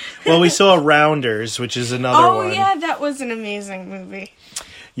remember? Well, we saw Rounders, which is another one. Oh, yeah, that was an amazing movie.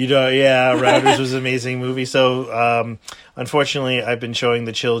 Rounders was an amazing movie. So, unfortunately, I've been showing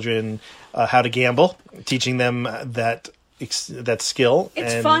the children how to gamble, teaching them that skill.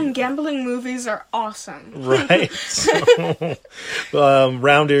 It's fun. Gambling movies are awesome. Right. So,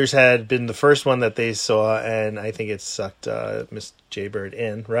 Rounders had been the first one that they saw, and I think it sucked Miss Jaybird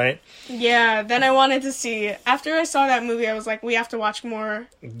in, right? Yeah, then I wanted to see... After I saw that movie, I was like, we have to watch more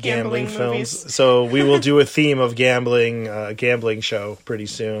gambling films. movies. So we will do a theme of gambling show pretty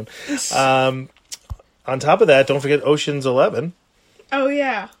soon. On top of that, don't forget Ocean's 11. Oh,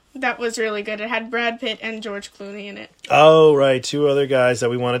 yeah. That was really good. It had Brad Pitt and George Clooney in it. Oh, right. Two other guys that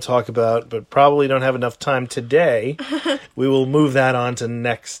we want to talk about, but probably don't have enough time today. We will move that on to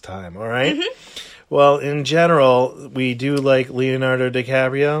next time, all right? Mm-hmm. Well, in general, we do like Leonardo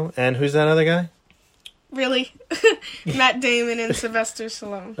DiCaprio. And who's that other guy? Really? Matt Damon and Sylvester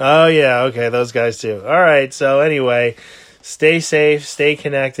Stallone. Oh, yeah. Okay, those guys too. All right. So anyway, stay safe, stay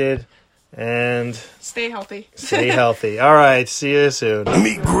connected, and... Stay healthy. Stay healthy. All right. See you soon.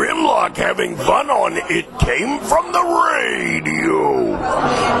 Me Grimlock having fun on It Came From the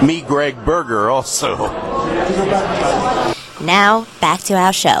Radio. Me Greg Berger also. Now, back to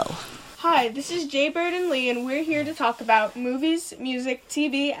our show. Hi, this is Jaybird and Lee, and we're here to talk about movies, music,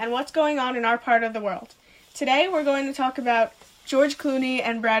 TV, and what's going on in our part of the world. Today, we're going to talk about George Clooney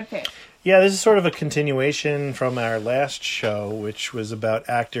and Brad Pitt. Yeah, this is sort of a continuation from our last show, which was about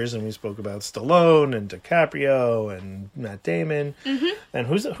actors, and we spoke about Stallone and DiCaprio and Matt Damon. Mm-hmm. And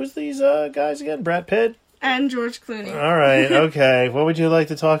who's these guys again? Brad Pitt? And George Clooney. All right, okay. What would you like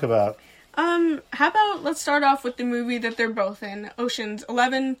to talk about? How about let's start off with the movie that they're both in, Ocean's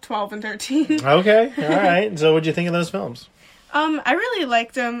 11, 12, and 13. Okay, all right. So what'd you think of those films? I really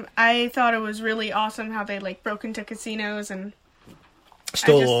liked them. I thought it was really awesome how they, broke into casinos and...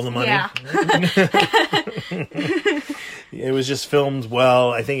 Stole all the money. Yeah. It was just filmed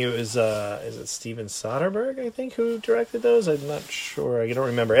well. I think it was, is it Steven Soderbergh, I think, who directed those? I'm not sure. I don't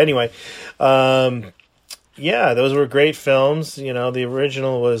remember. Anyway, yeah, those were great films. You know, the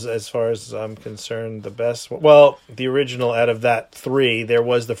original was, as far as I'm concerned, the best. Well, the original out of that three, there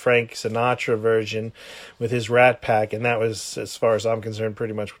was the Frank Sinatra version with his Rat Pack, and that was, as far as I'm concerned,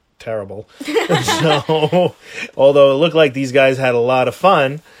 pretty much terrible. So, although it looked like these guys had a lot of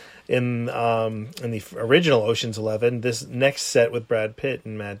fun in the original Ocean's 11, this next set with Brad Pitt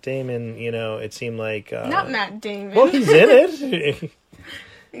and Matt Damon, you know, it seemed like... Not Matt Damon. Well, he's in it.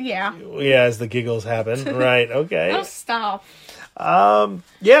 Yeah. Yeah, as the giggles happen. Right, okay. Oh, stop.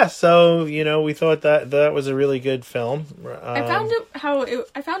 Yeah, so, you know, we thought that was a really good film. I found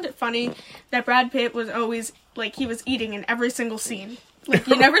it funny that Brad Pitt was always, he was eating in every single scene.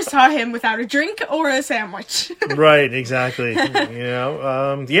 You never saw him without a drink or a sandwich. Right, exactly. You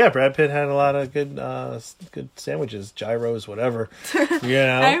know, yeah, Brad Pitt had a lot of good sandwiches, gyros, whatever. You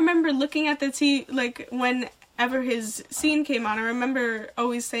know, I remember looking at the whenever his scene came on, I remember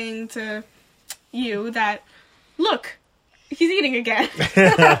always saying to you that, look, he's eating again.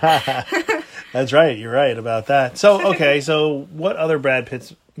 That's right. You're right about that. So, okay. So, what other Brad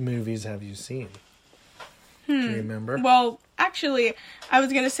Pitt movies have you seen? Do you remember? Well, actually, I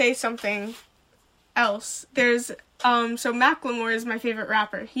was going to say something else. There's, so Macklemore is my favorite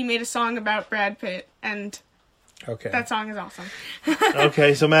rapper. He made a song about Brad Pitt, and that song is awesome.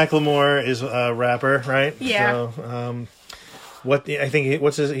 Okay, so Macklemore is a rapper, right? Yeah. So,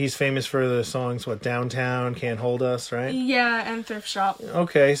 he's famous for the songs, Downtown, Can't Hold Us, right? Yeah, and Thrift Shop.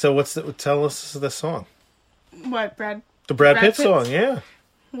 Okay, so tell us the song. What, The Brad Pitt song, yeah.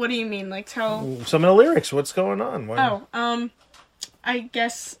 What do you mean? Like, tell... Some of the lyrics, what's going on? I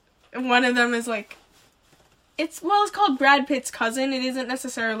guess one of them is like... It's called Brad Pitt's Cousin. It isn't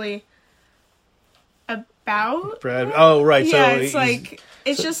necessarily about... Brad... Oh, right, yeah, so... it's like...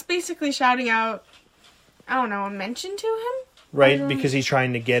 It's just basically shouting out, I don't know, a mention to him? Right, because he's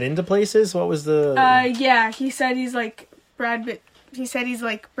trying to get into places? What was the... Yeah, he said he's like Brad Pitt... He said he's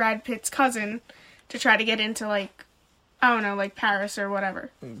like Brad Pitt's cousin to try to get into, like, I don't know, like Paris or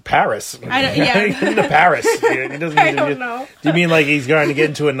whatever. Paris? I don't, yeah. Into Paris. He doesn't I don't know. Do you mean like he's trying to get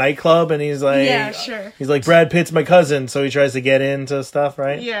into a nightclub and he's like... Yeah, sure. He's like, Brad Pitt's my cousin, so he tries to get into stuff,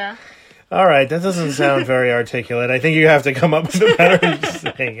 right? Yeah. All right, that doesn't sound very articulate. I think you have to come up with a better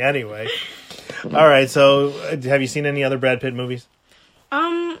thing anyway. All right, so have you seen any other Brad Pitt movies?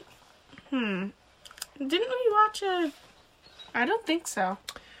 Didn't we watch I don't think so.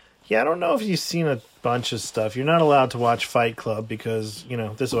 Yeah, I don't know if you've seen a bunch of stuff. You're not allowed to watch Fight Club because,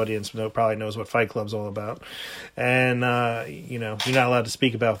 this audience probably knows what Fight Club's all about. And, you're not allowed to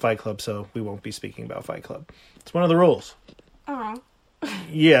speak about Fight Club, so we won't be speaking about Fight Club. It's one of the rules. Oh.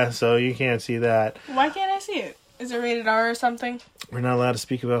 Yeah, so you can't see that. Why can't I see it? Is it rated R or something? We're not allowed to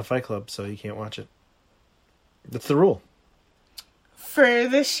speak about Fight Club, so you can't watch it. That's the rule. For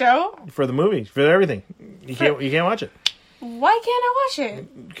this show? For the movie, for everything. You can't watch it. Why can't I watch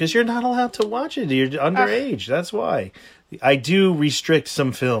it? Because you're not allowed to watch it. You're underage. That's why. I do restrict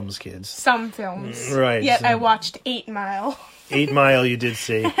some films, kids. Some films. Right. Yet I watched 8 Mile. 8 Mile you did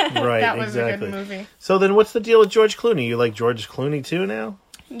see. Right, that was exactly. a good movie. So then what's the deal with George Clooney? You like George Clooney too now?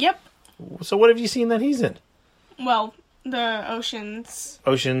 Yep. So what have you seen that he's in? Well, the Oceans.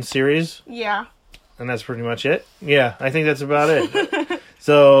 Ocean series? Yeah. And that's pretty much it? Yeah, I think that's about it.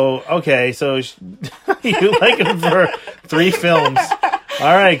 So, okay, so you like him for 3 films.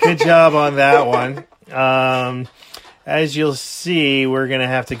 All right, good job on that one. As you'll see, we're going to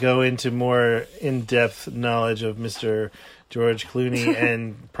have to go into more in-depth knowledge of Mr. George Clooney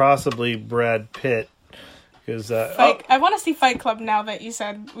and possibly Brad Pitt. Because I want to see Fight Club now that you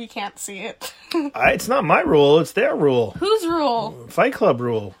said we can't see it. It's not my rule, it's their rule. Whose rule? Fight Club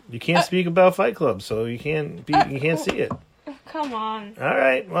rule. You can't speak about Fight Club, so you can't see it. Come on. All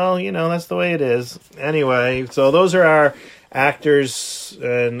right. Well, that's the way it is. Anyway, so those are our actors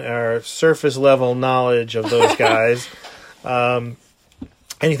and our surface level knowledge of those guys.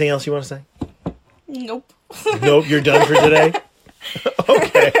 Anything else you want to say? Nope. Nope, you're done for today?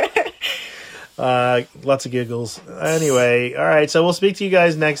 Okay. Lots of giggles. Anyway, all right. So we'll speak to you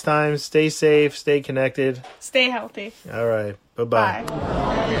guys next time. Stay safe. Stay connected. Stay healthy. All right. Bye-bye.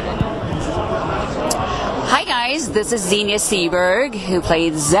 Bye. Hi guys, this is Xenia Seberg, who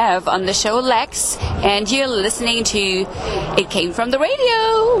played Zev on the show Lex, and you're listening to It Came From the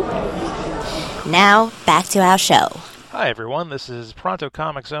Radio. Now, back to our show. Hi everyone, this is Pronto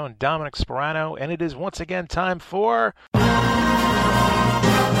Comics' own Dominic Sperano, and it is once again time for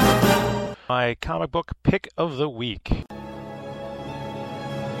my comic book pick of the week.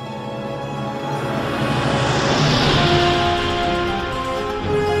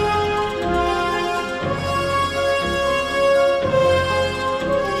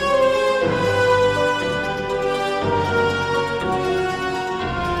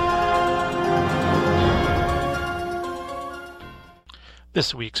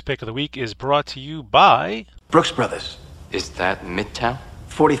 This week's pick of the week is brought to you by Brooks Brothers. Is that Midtown?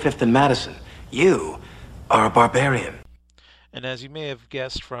 45th and Madison. You are a barbarian. And as you may have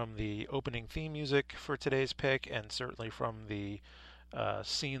guessed from the opening theme music for today's pick, and certainly from the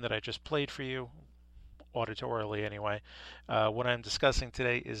scene that I just played for you, auditorily anyway, what I'm discussing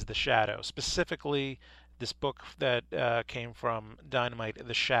today is The Shadow. Specifically, this book that came from Dynamite,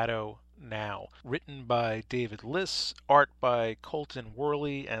 The Shadow Now. Written by David Liss, art by Colton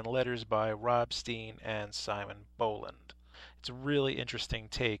Worley, and letters by Rob Steen and Simon Boland. It's a really interesting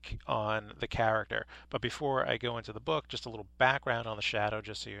take on the character. But before I go into the book, just a little background on the Shadow,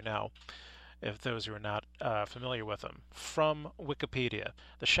 just so you know. if those who are not familiar with them. From Wikipedia,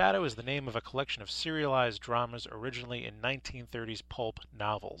 The Shadow is the name of a collection of serialized dramas originally in 1930s pulp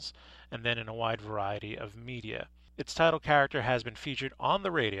novels, and then in a wide variety of media. Its title character has been featured on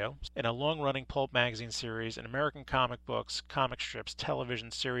the radio, in a long-running pulp magazine series, in American comic books, comic strips, television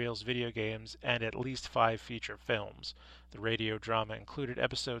serials, video games, and at least 5 feature films. The radio drama included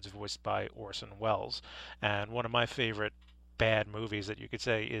episodes voiced by Orson Welles. And one of my favorite bad movies that you could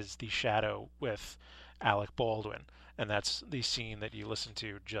say is The Shadow with Alec Baldwin. And that's the scene that you listened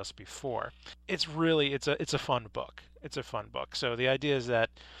to just before. It's a fun book. It's a fun book. So the idea is that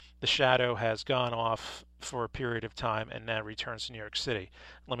the Shadow has gone off for a period of time and now returns to New York City.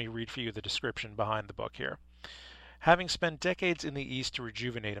 Let me read for you the description behind the book here. Having spent decades in the East to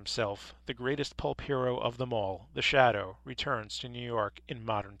rejuvenate himself, the greatest pulp hero of them all, the Shadow, returns to New York in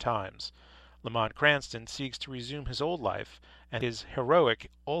modern times. Lamont Cranston seeks to resume his old life, and his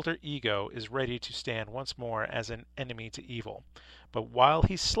heroic alter ego is ready to stand once more as an enemy to evil. But while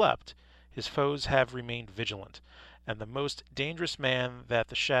he slept, his foes have remained vigilant, and the most dangerous man that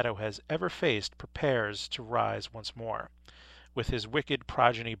the Shadow has ever faced prepares to rise once more. With his wicked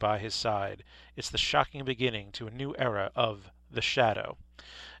progeny by his side, it's the shocking beginning to a new era of the Shadow.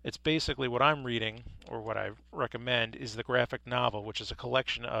 It's basically what I'm reading, or what I recommend, is the graphic novel, which is a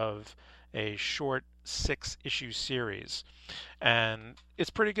collection of a short 6-issue series. And it's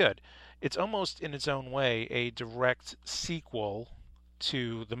pretty good. It's almost, in its own way, a direct sequel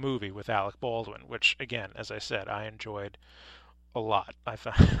to the movie with Alec Baldwin, which, again, as I said, I enjoyed a lot. I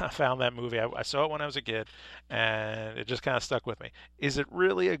found that movie. I saw it when I was a kid, and it just kind of stuck with me. Is it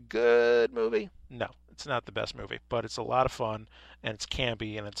really a good movie? No, it's not the best movie, but it's a lot of fun, and it's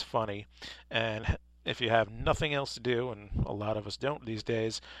campy, and it's funny. And if you have nothing else to do, and a lot of us don't these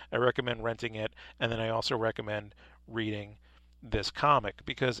days, I recommend renting it, and then I also recommend reading this comic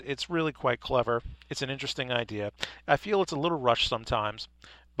because it's really quite clever. It's an interesting idea. I feel it's a little rushed sometimes,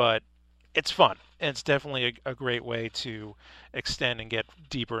 but it's fun. And it's definitely a great way to extend and get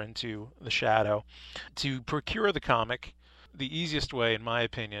deeper into the Shadow. To procure the comic, the easiest way, in my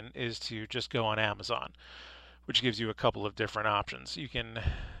opinion, is to just go on Amazon, which gives you a couple of different options. You can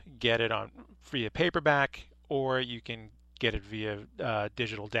get it on via paperback, or you can get it via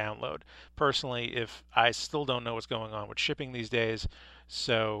digital download. Personally, if I still don't know what's going on with shipping these days,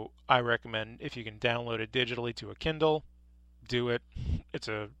 so I recommend if you can download it digitally to a Kindle, do it.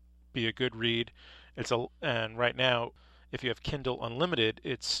 Be a good read. And right now, if you have Kindle Unlimited,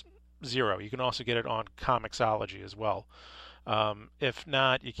 it's $0. You can also get it on Comixology as well. If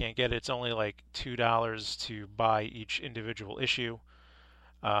not, you can't get it. It's only like $2 to buy each individual issue,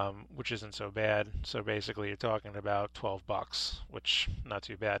 which isn't so bad. So basically, you're talking about $12, which not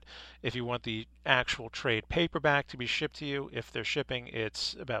too bad. If you want the actual trade paperback to be shipped to you, if they're shipping,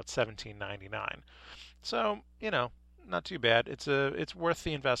 it's about $17.99. So, not too bad. It's worth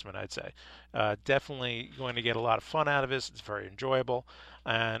the investment, I'd say. Definitely going to get a lot of fun out of this. It's very enjoyable,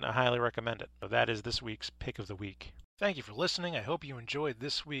 and I highly recommend it. So that is this week's Pick of the Week. Thank you for listening. I hope you enjoyed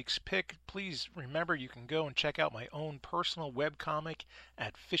this week's pick. Please remember you can go and check out my own personal webcomic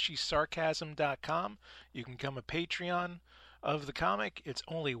at fishysarcasm.com. You can become a Patreon of the comic. It's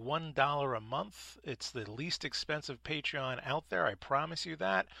only $1 a month. It's the least expensive Patreon out there, I promise you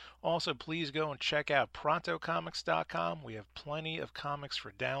that. Also, please go and check out prontocomics.com. We have plenty of comics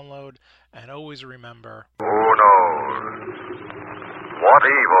for download. And always remember, who knows what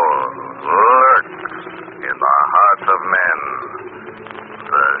evil lurks in the hearts of men?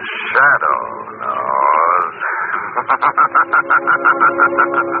 The Shadow knows.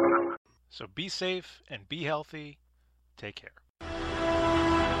 So be safe and be healthy. Take care.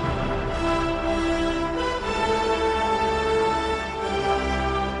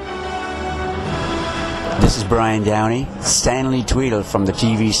 This is Brian Downey, Stanley Tweedle from the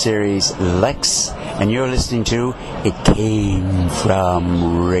TV series Lex, and you're listening to It Came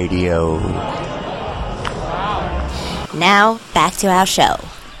From Radio. Now, back to our show.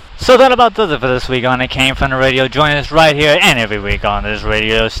 So that about does it for this week on It Came From the Radio. Join us right here and every week on this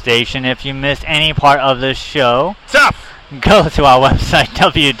radio station. If you missed any part of this show, go to our website,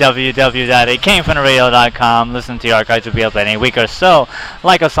 www.itcamefromtheradio.com. Listen to the archives. Will be up any week or so.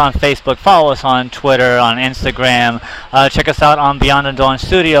 Like us on Facebook, follow us on Twitter, on Instagram. Check us out on Beyond the Dawn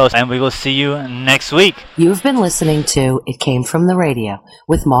Studios, and we will see you next week. You've been listening to It Came From the Radio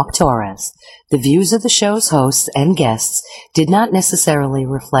with Mark Torres. The views of the show's hosts and guests did not necessarily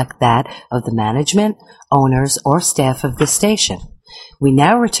reflect that of the management, owners, or staff of the station. We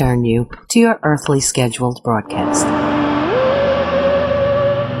now return you to your earthly scheduled broadcast.